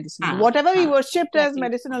mostly medicinal. Whatever we worshipped as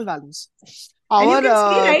medicinal values. And you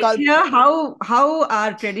can see right here how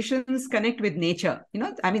our traditions connect with nature.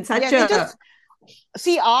 I mean,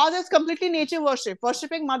 see, ours is completely nature worship.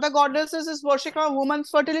 Worshipping mother goddesses is worshipping a woman's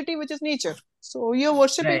fertility, which is nature. So you're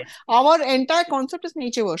worshipping, our entire concept is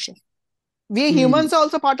nature worship. We humans are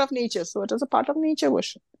also part of nature. So it is a part of nature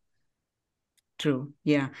worship. True.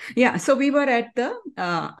 Yeah. So we were at the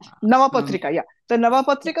Navapatrika. The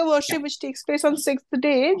Navapatrika worship, which takes place on 6th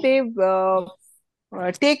day, they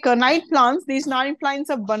take 9 plants. These 9 plants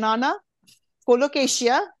of banana,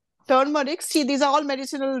 colocasia, turmeric. See, these are all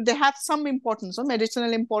medicinal. They have some importance,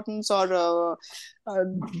 medicinal importance, or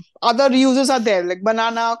other uses are there, like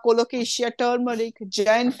banana, colocasia, turmeric,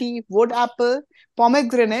 jayanti, wood apple,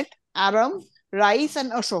 pomegranate, aram, rice,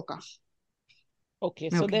 and ashoka. Okay,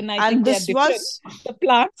 so then I think they are different. The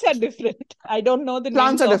plants are different. I don't know the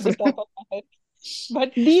names off the top of my head.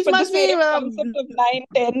 But these must be concept of 9,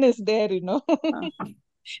 10 is there,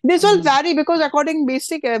 This will vary because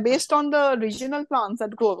based on the regional plants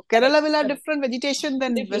that grow. Kerala will have different vegetation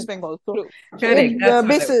than West Bengal. So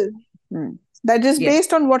that is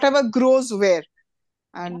based on whatever grows where.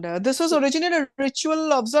 And this was originally a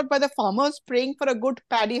ritual observed by the farmers praying for a good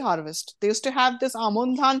paddy harvest. They used to have this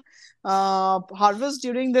Amundhan harvest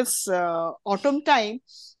during this autumn time.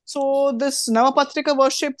 So this Navapatrika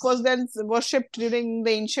worship was then worshipped during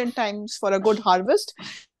the ancient times for a good harvest.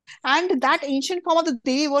 And that ancient form of the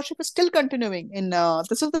Devi worship is still continuing.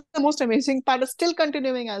 This is the most amazing part, is still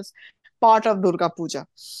continuing as part of Durga Puja.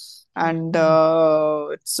 And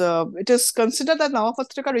it is considered that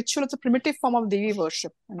Navapatrika ritual is a primitive form of Devi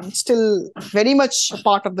worship, and it's still very much a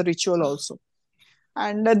part of the ritual also.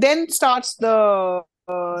 And then starts the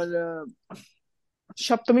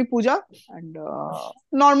Saptami Puja, and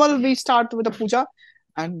normal we start with the puja,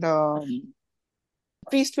 and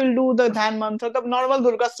priest will do the Dhan mantra. The normal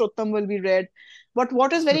Durga Stottam will be read. But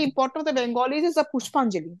what is very important for the Bengalis is the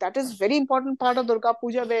Pushpanjali. That is very important part of Durga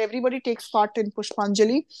Puja, where everybody takes part in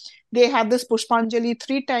Pushpanjali. They have this Pushpanjali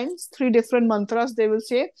 3 times, 3 different mantras they will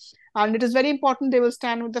say. And it is very important. They will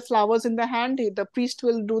stand with the flowers in the hand. The priest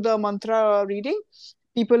will do the mantra reading.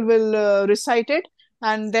 People will recite it.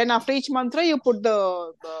 and then after each mantra, you put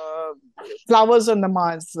the flowers on the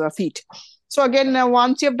Ma's feet. So again,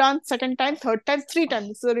 once you've done, second time, third time, three times.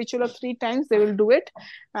 This is a ritual of three times. They will do it,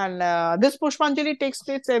 and this Pushpanjali takes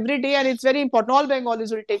place every day, and it's very important. All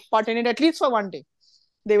Bengalis will take part in it at least for one day.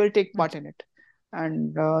 They will take part in it,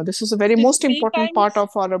 and this is a very most important part of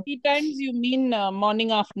our. 3 times you mean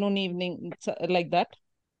morning, afternoon, evening, like that?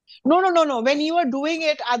 No. When you are doing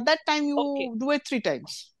it at that time, you Okay. do it three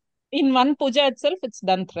times. In one puja itself, it's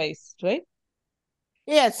done thrice, right?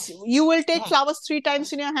 Yes, you will take flowers three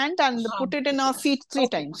times in your hand and put it in our feet three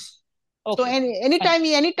times. So Okay. anytime,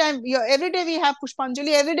 every day we have Pushpanjali.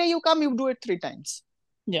 Every day you come, you do it three times.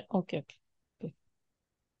 Yeah. Okay.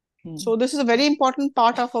 So this is a very important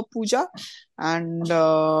part of a puja, and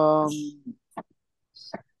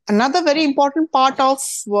another very important part of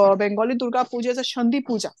Bengali Durga Puja is a Shandi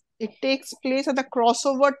Puja. It takes place at the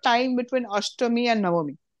crossover time between Ashtami and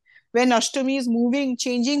Navami. When Ashtami is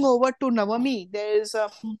changing over to Navami, there is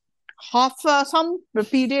some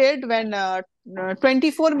period when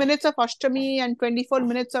 24 minutes of Ashtami and 24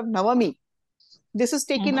 minutes of Navami. This is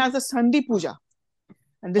taken as a Sandhi Puja.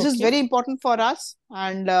 And this is very important for us.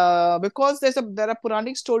 And because there are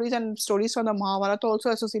Puranic stories and stories from the Mahabharata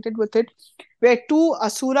also associated with it, where two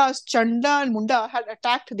Asuras, Chanda and Munda, had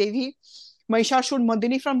attacked Devi Mahishasur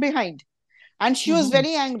Mardini from behind. And she was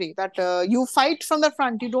very angry that you fight from the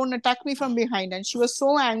front, you don't attack me from behind. And she was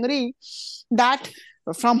so angry that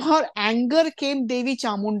from her anger came Devi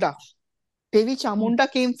Chamunda. Devi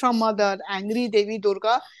Chamunda came from the angry Devi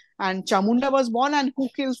Durga, and Chamunda was born, and who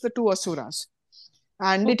kills the two Asuras.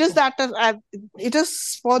 And it is it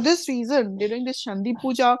is for this reason, during this Shandi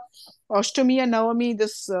Puja, Ashtami and Navami,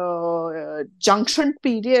 this junction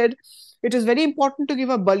period, it is very important to give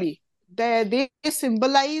a bali. They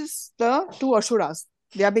symbolize the two Asuras.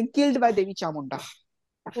 They are being killed by Devi Chamunda.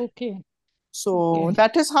 Okay. So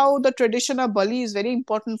that is how the tradition of bali is very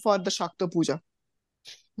important for the Shakta Puja.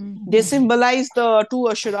 They symbolize the two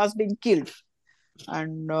Asuras being killed.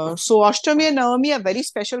 And so Ashtami and Navami are very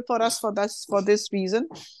special for us for this reason.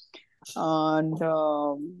 And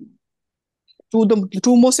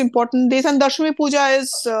two most important days. And Dashami Puja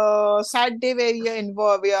is sad day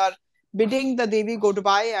where we are bidding the Devi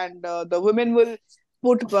goodbye, and the women will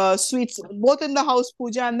put sweets both in the house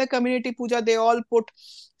puja and the community puja. They all put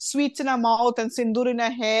sweets in her mouth and sindur in her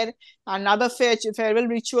hair and other farewell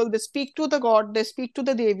ritual. They speak to the god, they speak to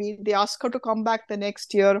the Devi, they ask her to come back the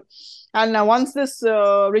next year. And once this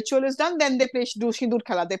ritual is done, then they do sindur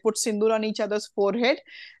khala. They put sindur on each other's forehead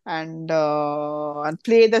and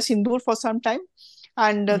play the sindur for some time.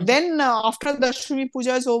 And then after the Ashwini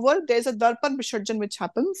Puja is over, there's a Darpan Visarjan which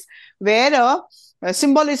happens, where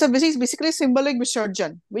symbol is basically symbolic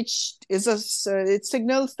Visarjan, which is it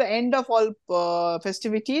signals the end of all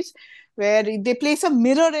festivities, where they place a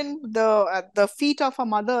mirror at the feet of a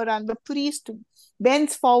mother, and the priest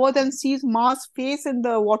bends forward and sees Ma's face in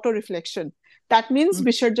the water reflection. That means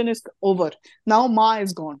Visarjan is over. Now Ma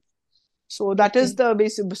is gone. So that is the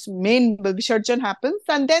main Visarjan happens,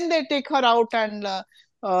 and then they take her out and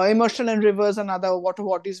immerse her in rivers and other water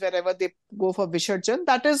bodies wherever they go for Visarjan.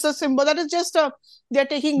 That is a symbol. That is just they're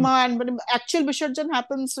taking Ma, and but actual Visarjan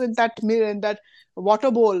happens with that mirror in that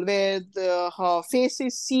water bowl where her face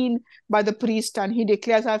is seen by the priest, and he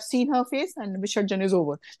declares, "I've seen her face," and Visarjan is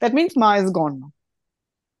over. That means Ma is gone now.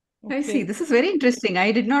 I see. This is very interesting.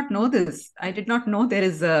 I did not know this. I did not know there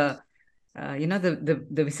is a the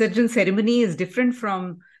Visarjan ceremony is different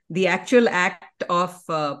from the actual act of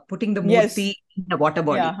putting the murti in the water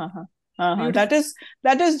body. Yeah, that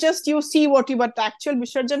is just you see but actual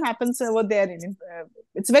Visarjan happens over there.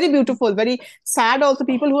 It's very beautiful, very sad also.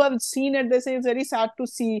 People who have seen it, they say it's very sad to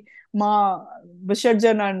see Ma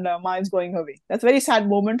Visarjan and Ma is going away. That's a very sad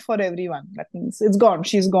moment for everyone. That means it's gone.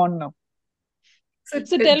 She's gone now. So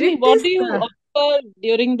tell me, what do you offer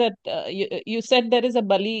during that? You said there is a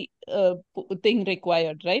bali thing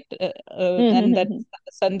required, right? And that's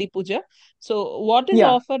Sandhi Puja. So what is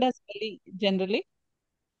offered as bali generally?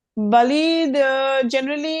 Bali,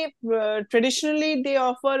 generally, traditionally, they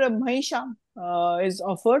offer a mahisha is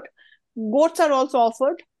offered. Goats are also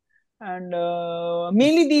offered, and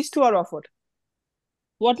mainly these two are offered.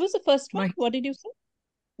 What was the first one? What did you say?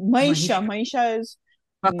 Mahisha is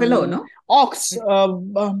buffalo, no? Ox,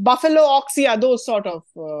 buffalo, ox, yeah, those sort of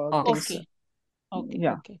things.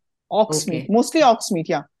 Okay. Ox meat, mostly ox meat,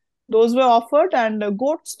 yeah. Those were offered, and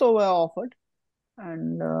goats though were offered.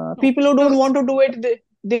 And people who don't want to do it,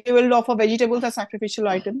 they will offer vegetables as sacrificial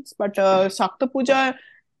items. But Shakta Puja,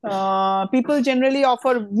 people generally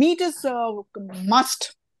offer meat is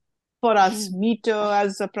must. for us. Meat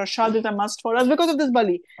as a prasad is a must for us because of this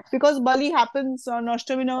Bali. Because Bali happens on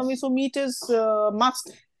Ashtami Navami, so meat is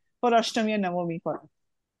must for Ashtami and Navami for us.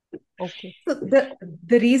 Okay. So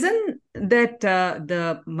the reason that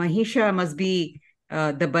the Mahisha must be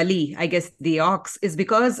the Bali, I guess the ox, is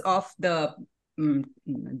because of the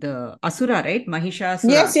Asura, right? Mahishasura.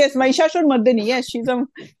 Yes, Mahishasur Mardini. Yes, she's a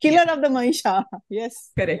killer of the Mahisha.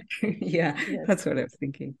 Yes. Correct. Yeah, Yes. that's what I was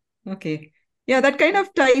thinking. Okay. Yeah, that kind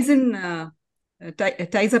of ties in,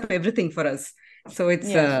 ties up everything for us. So it's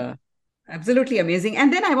Yes. absolutely amazing.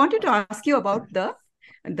 And then I wanted to ask you about the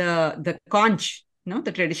conch,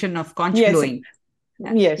 the tradition of conch Yes. blowing.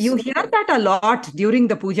 Yes. You hear that a lot during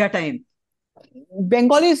the puja time.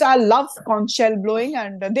 Bengalis love conch shell blowing,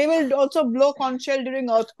 and they will also blow conch shell during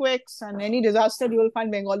earthquakes and any disaster. You will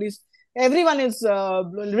find Bengalis. Everyone is.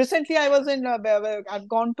 Recently, I was in. I've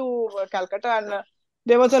gone to Calcutta, and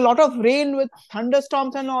there was a lot of rain with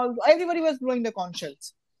thunderstorms and all. Everybody was blowing the conch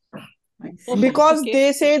shells because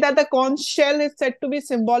they say that the conch shell is said to be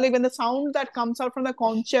symbolic. When the sound that comes out from the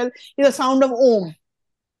conch shell is a sound of Om,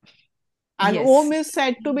 and Yes. Om is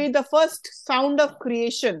said to be the first sound of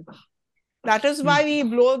creation. That is why we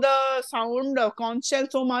blow the sound of conch shell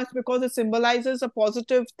so much, because it symbolizes a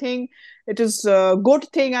positive thing. It is a good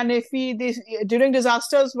thing. And if during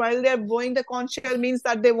disasters, while they're blowing the conch shell, means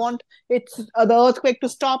that they want the earthquake to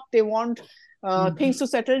stop. They want things to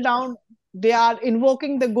settle down. They are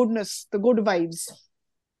invoking the goodness, the good vibes.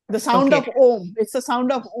 The sound of Om. It's the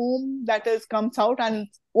sound of Om that comes out. And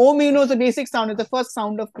Om, the basic sound is the first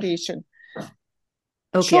sound of creation.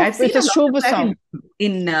 Okay, I've seen a lot of that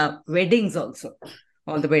in weddings also.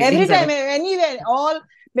 All the weddings. Every time, anywhere, all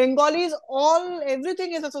Bengalis,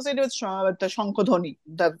 everything is associated with the Shankodhoni,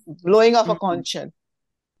 the blowing of a conch shell.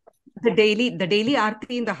 The daily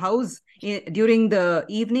aarti in the house during the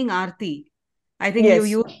evening aarti, I think you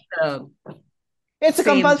use it's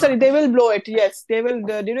compulsory. They will blow it. Yes, they will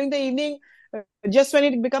during the evening. Just when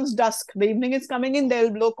it becomes dusk, the evening is coming in,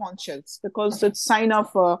 they'll blow conch shells because it's sign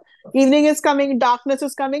of evening is coming, darkness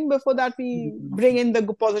is coming. Before that, we bring in the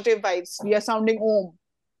positive vibes. We are sounding Om.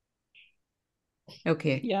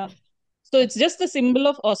 Okay. Yeah. So it's just a symbol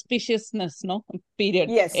of auspiciousness, no? Period.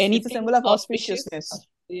 Yes, it's a symbol of auspiciousness.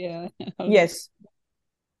 Yeah. Yes.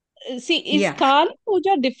 See, is Kali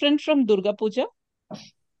Puja different from Durga Puja?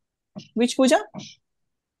 Which puja?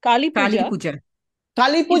 Kali Puja. Kali Puja.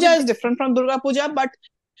 Kali Puja is different from Durga Puja, but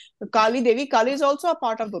Kali is also a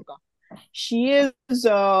part of Durga. She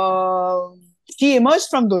emerged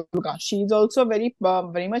from Durga. She is also very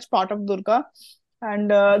much part of Durga. And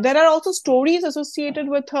there are also stories associated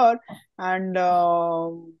with her. And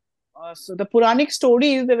so the Puranic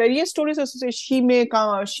stories, the various stories associated,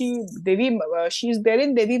 she's there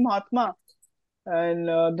in Devi Mahatma. And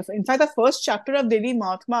in fact, the first chapter of Devi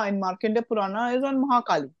Mahatma in Markandeya Purana is on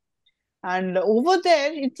Mahakali. And over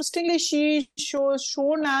there, interestingly, she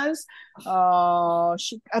shown as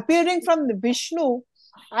appearing from the Vishnu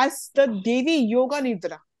as the Devi Yoga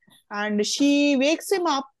Nidra. And she wakes him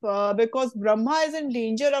up because Brahma is in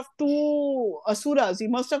danger of two asuras. You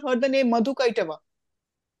must have heard the name Madhukaitava.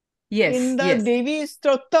 Yes. In the Devi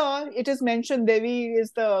Stotra, it is mentioned Devi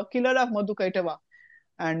is the killer of Madhukaitava.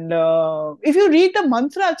 And if you read the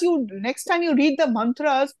mantras, next time you read the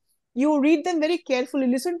mantras, you read them very carefully,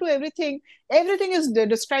 listen to everything. Everything is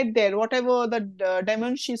described there. Whatever the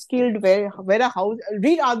demon she's killed, where how.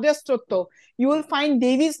 Read Adya Stotra. You will find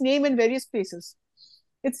Devi's name in various places.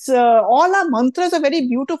 It's all our mantras are very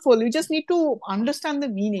beautiful. You just need to understand the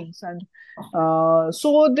meanings. And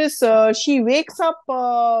so this she wakes up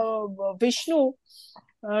Vishnu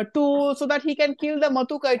so that he can kill the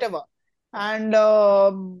Madhukaitava. And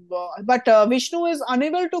but Vishnu is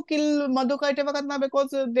unable to kill Madhukaitava because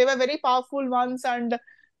they were very powerful ones, and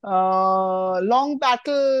long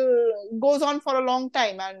battle goes on for a long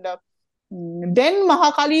time. And then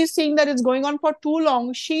Mahakali is seeing that it's going on for too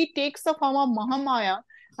long. She takes the form of Mahamaya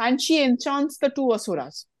and she enchants the two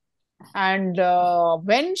asuras. And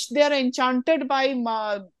when they are enchanted by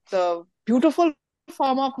the beautiful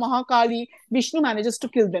form of Mahakali, Vishnu manages to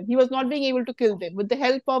kill them. He was not being able to kill them. With the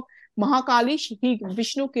help of Mahakali,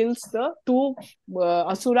 Vishnu kills the two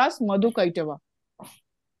asuras, Madhukaitava.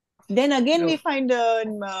 Then again we find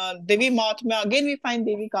Devi Mahatma, again we find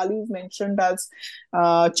Devi Kali is mentioned as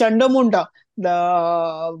Chandamunda.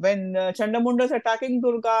 When Chandamunda is attacking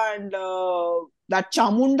Durga, and that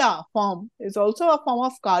Chamunda form is also a form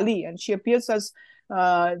of Kali, and she appears as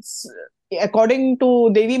according to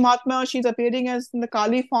Devi Mahatma, she's appearing as in the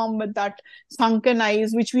Kali form with that sunken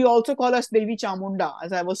eyes, which we also call as Devi Chamunda,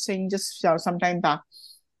 as I was saying just some time back.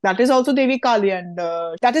 That is also Devi Kali, and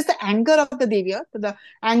that is the anger of the Devi. The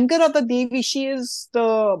anger of the Devi, she is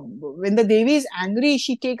when the Devi is angry,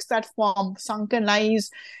 she takes that form, sunken eyes,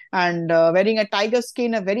 and wearing a tiger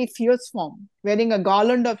skin, a very fierce form, wearing a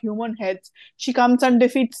garland of human heads. She comes and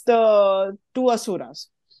defeats the two asuras.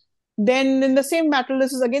 Then in the same battle,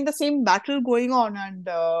 this is again the same battle going on, and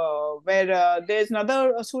where there's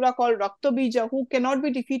another asura called Raktabija who cannot be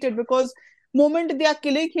defeated, because moment they are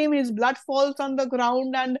killing him, his blood falls on the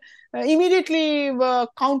ground, and immediately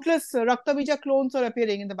countless Raktabija clones are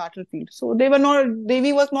appearing in the battlefield. So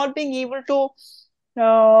Devi was not being able to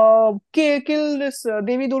kill this,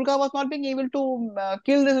 Devi Durga was not being able to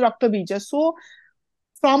kill this Raktabija. So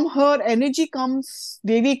from her energy comes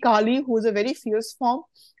Devi Kali, who is a very fierce form,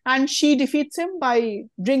 and she defeats him by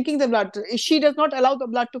drinking the blood. She does not allow the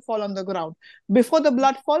blood to fall on the ground. Before the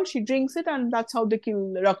blood falls, she drinks it, and that's how they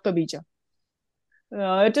kill Raktabija.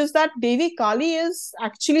 It is that Devi Kali is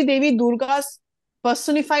actually Devi Durga's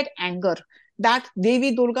personified anger. That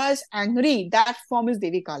Devi Durga is angry, that form is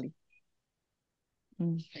Devi Kali.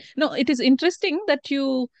 No, it is interesting that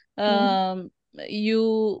you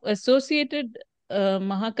associated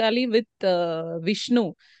Mahakali with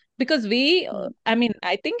Vishnu, because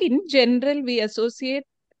I think in general we associate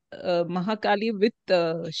Mahakali with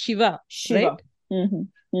Shiva, Shiva.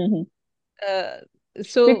 right?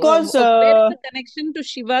 Because where is the connection to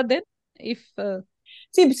Shiva then? If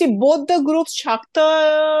see, both the groups,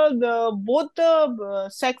 Shakta, both the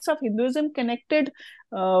sects of Hinduism connected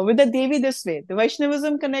with the Devi this way. The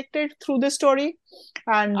Vaishnavism connected through this story,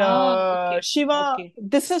 and Shiva. Okay.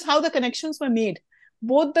 This is how the connections were made.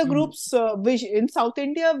 Both the groups, in South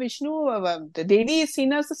India, Vishnu, the Devi is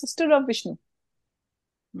seen as the sister of Vishnu.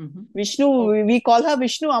 Vishnu, we call her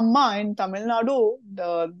Vishnu Amma in Tamil Nadu.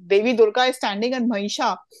 The Devi Durga is standing in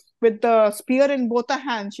Mahisha with the spear in both her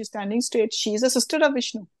hands. She's standing straight. She's a sister of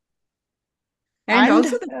Vishnu. And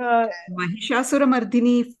also the Mahishasura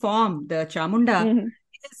Mardini form, the Chamunda,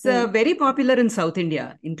 is very popular in South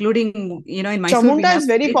India, including, in Mysore. Chamunda is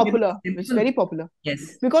very popular. It's very popular.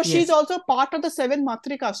 Yes. Because she's also part of the 7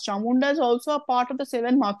 Matrikas. Chamunda is also a part of the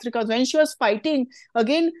 7 Matrikas. When she was fighting,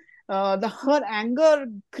 again, her anger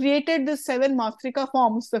created the 7 Matrika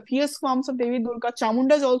forms, the fierce forms of Devi Durga.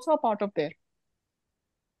 Chamunda is also a part of there.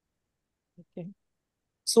 Okay.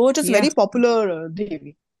 So it is very popular,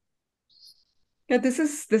 Devi. Yeah, this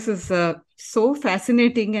is so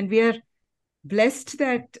fascinating, and we are blessed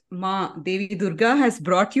that Devi Durga has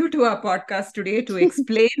brought you to our podcast today to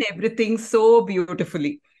explain everything so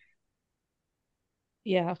beautifully.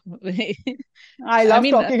 Yeah. I love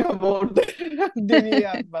talking about Devi,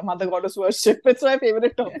 Mother Goddess worship. It's my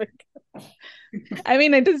favorite topic.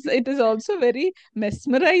 It is also very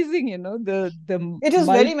mesmerizing, it is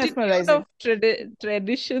very mesmerizing of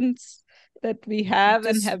traditions that we have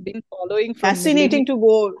and have been following. Fascinating to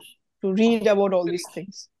go to read about all these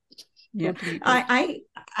things. Yeah, I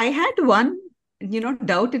had one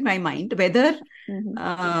doubt in my mind whether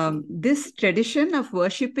this tradition of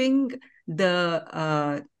worshipping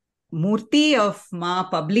the Murti of Ma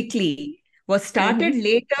publicly was started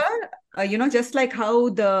later, just like how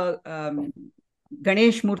the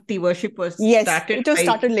Ganesh Murti worship was started. It was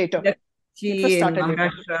started later. It was started in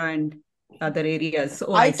Maharashtra and other areas.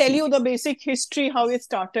 So I'll tell you the basic history, how it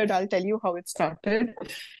started. Earlier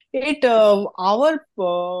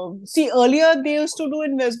they used to do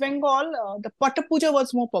in West Bengal, the Pata Puja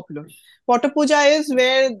was more popular. Pata Puja is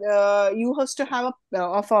where you have to have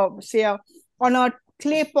on a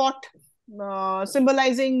clay pot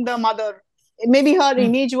symbolizing the mother. Maybe her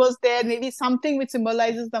image was there, maybe something which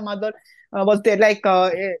symbolizes the mother was there. Like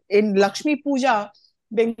in Lakshmi Puja,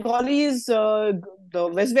 Bengalis, the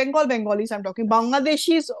West Bengal Bengalis I'm talking,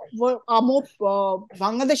 Bangladeshis are more,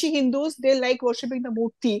 Bangladeshi Hindus, they like worshipping the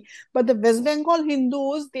Murti. But the West Bengal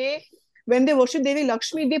Hindus, when they worship Devi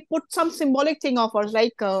Lakshmi, they put some symbolic thing of her,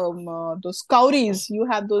 like those cowries, you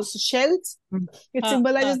have those shells, it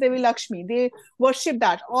symbolizes Devi Lakshmi. They worship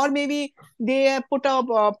that. Or maybe they put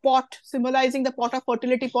a pot symbolizing the pot of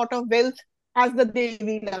fertility, pot of wealth, as the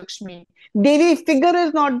Devi Lakshmi. Devi figure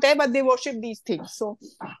is not there, but they worship these things. So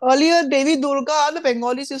earlier, Devi Durga, the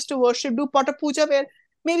Bengalis used to do Pata Puja, where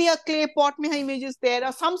maybe a clay pot may have images there,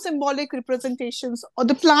 or some symbolic representations, or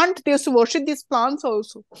the plant, they used to worship these plants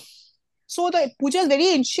also. So the puja is very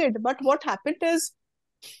ancient, but what happened is,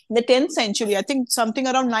 in the 10th century, I think something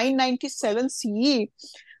around 997 CE,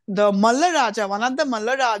 the Malla Raja, one of the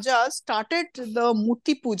Malla Rajas, started the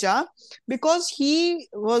Murti Puja because he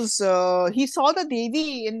saw the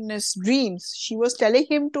Devi in his dreams. She was telling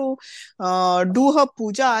him to do her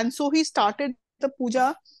puja, and so he started the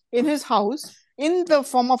puja in his house in the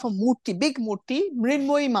form of a murti, big murti,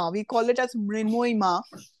 Mrinmoyi Ma. We call it as Mrinmoyi Ma.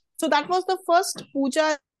 So that was the first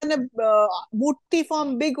puja in a murti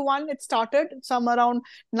form, big one. It started some around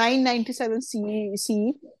 997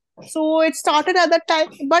 CE. So it started at that time,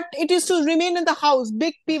 but it used to remain in the house.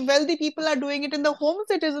 Wealthy people are doing it in the homes.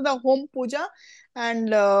 It is the home puja, and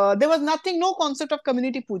there was no concept of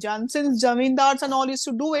community puja. And since zamindars and all used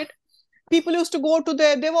to do it, people used to go to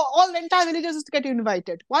they were all entire villages used to get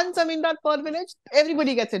invited. One zamindar per village,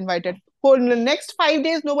 everybody gets invited. For the next 5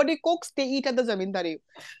 days, nobody cooks. They eat at the zamindari,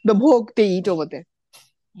 the bhog they eat over there.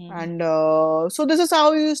 And so this is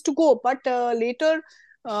how we used to go. But later,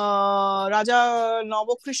 Raja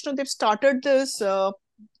Navakrishna, they've started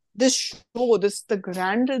this show, the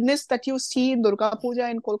grandness that you see in Durga Puja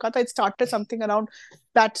in Kolkata. It started something around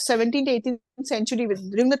that 17th, 18th century,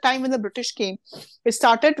 during the time when the British came. It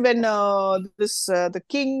started when the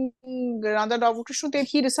king, Raja Navakrishna,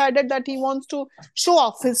 he decided that he wants to show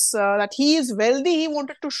off that he is wealthy. He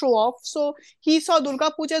wanted to show off. So he saw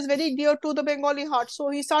Durga Puja as very dear to the Bengali heart. So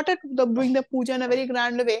he started doing the puja in a very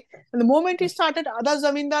grand way. And the moment he started, other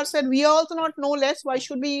zamindars said, we are also not no less. Why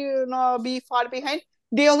should we be far behind?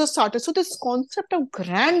 They also started. So this concept of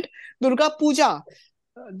grand Durga Puja,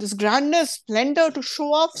 this grandness, splendor to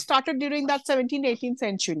show off started during that 17th, 18th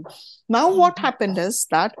century. Now what happened is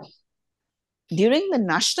that during the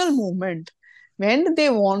national movement, when they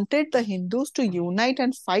wanted the Hindus to unite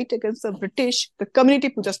and fight against the British, the community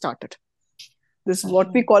puja started. This is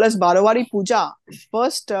what we call as Barawari Puja.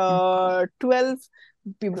 First 12,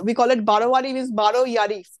 we call it Barawari, means Baro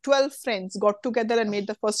Yari. 12 friends got together and made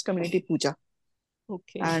the first community puja.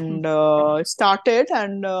 Okay. And started,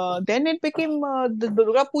 and then it became the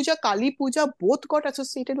Durga Puja, Kali Puja, both got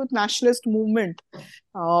associated with nationalist movement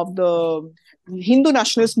of the Hindu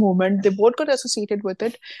nationalist movement. They both got associated with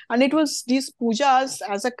it, and it was these pujas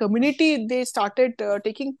as a community. They started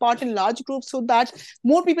taking part in large groups so that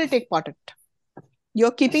more people take part in it.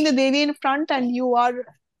 You're keeping the Devi in front, and you are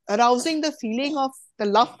arousing the feeling of the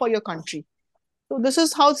love for your country. So this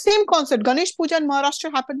is how same concept. Ganesh Puja in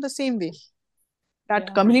Maharashtra happened the same way.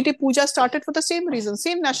 That community puja started for the same reason,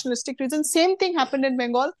 same nationalistic reason. Same thing happened in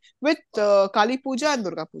Bengal with Kali Puja and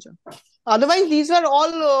Durga Puja. Otherwise, these were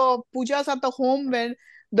all pujas at the home when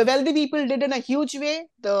the wealthy people did in a huge way,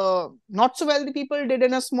 the not so wealthy people did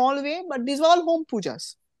in a small way, but these were all home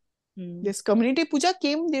pujas. This community puja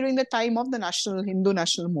came during the time of the Hindu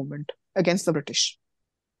national movement against the British.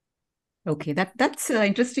 Okay, that's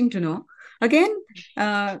interesting to know. Again,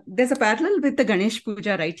 there's a parallel with the Ganesh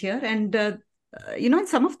Puja right here, and in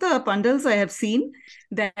some of the pandals I have seen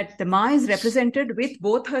that the Ma is represented with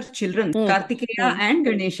both her children, Kartikeya and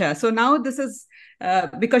Ganesha. So now this is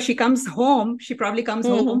because she comes home, she probably comes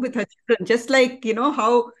home with her children, just like,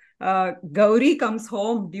 how Gauri comes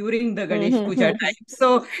home during the Ganesh Puja time.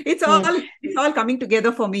 So it's all coming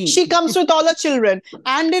together for me. She comes with all her children.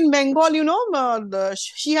 And in Bengal,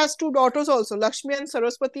 she has two daughters also. Lakshmi and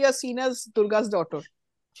Saraswati are seen as Durga's daughter.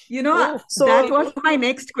 That was my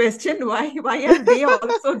next question. Why are they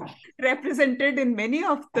also represented in many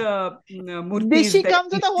of the murtis? She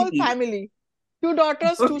comes with the whole family. 2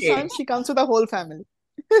 daughters, 2 sons. She comes with the whole family.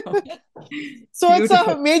 So beautiful. It's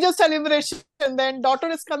a major celebration. Then daughter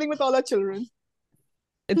is coming with all her children.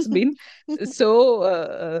 It's been so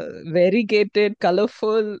variegated,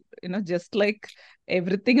 colorful, just like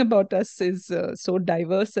everything about us is so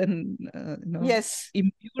diverse and yes,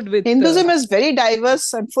 imbued with Hinduism is very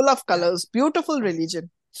diverse and full of colors. Beautiful religion.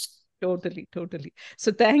 Totally.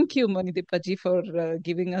 So thank you, Manidipaji, for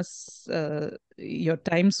giving us your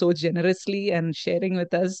time so generously and sharing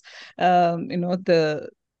with us the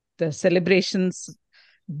celebrations,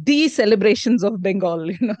 the celebrations of Bengal,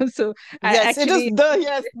 So yes, actually, it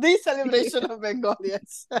is the celebration of Bengal.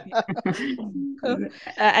 Yes,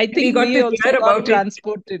 I think we also got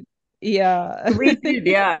transported. Yeah, we did.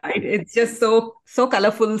 Yeah, it's just so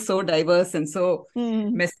colorful, so diverse, and so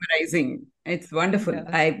mesmerizing. It's wonderful.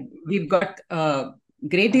 Yeah. We've got a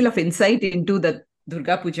great deal of insight into the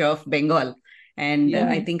Durga Puja of Bengal, and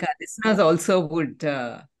I think our listeners also would,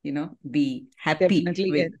 be happy.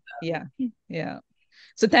 Definitely, with. Yeah.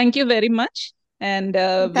 So thank you very much, and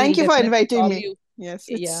thank you for inviting me. Yes.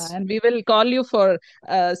 And we will call you for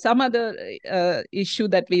some other issue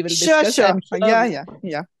that we will discuss. Sure. Yeah.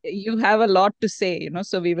 You have a lot to say,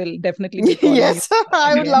 so we will definitely be calling yes, you.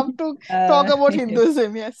 I would love to talk about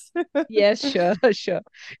Hinduism. Yes. Yes, sure.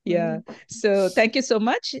 Yeah. So thank you so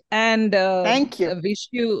much, and thank you.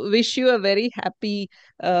 Wish you a very happy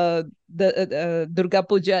Durga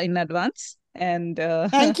Puja in advance. And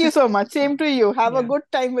thank you so much. Same to you. Have a good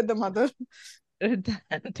time with the mother.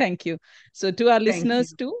 Thank you. So to our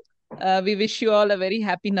listeners too, We wish you all a very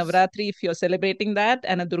happy Navratri if you're celebrating that,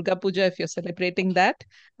 and a Durga Puja if you're celebrating that.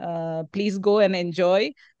 Please go and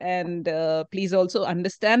enjoy, and please also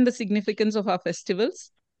understand the significance of our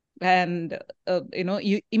festivals, and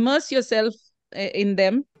you immerse yourself in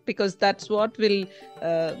them, because that's what will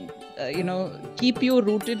keep you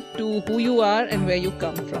rooted to who you are and where you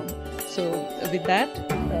come from. So with that,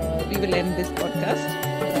 we will end this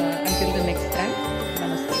podcast.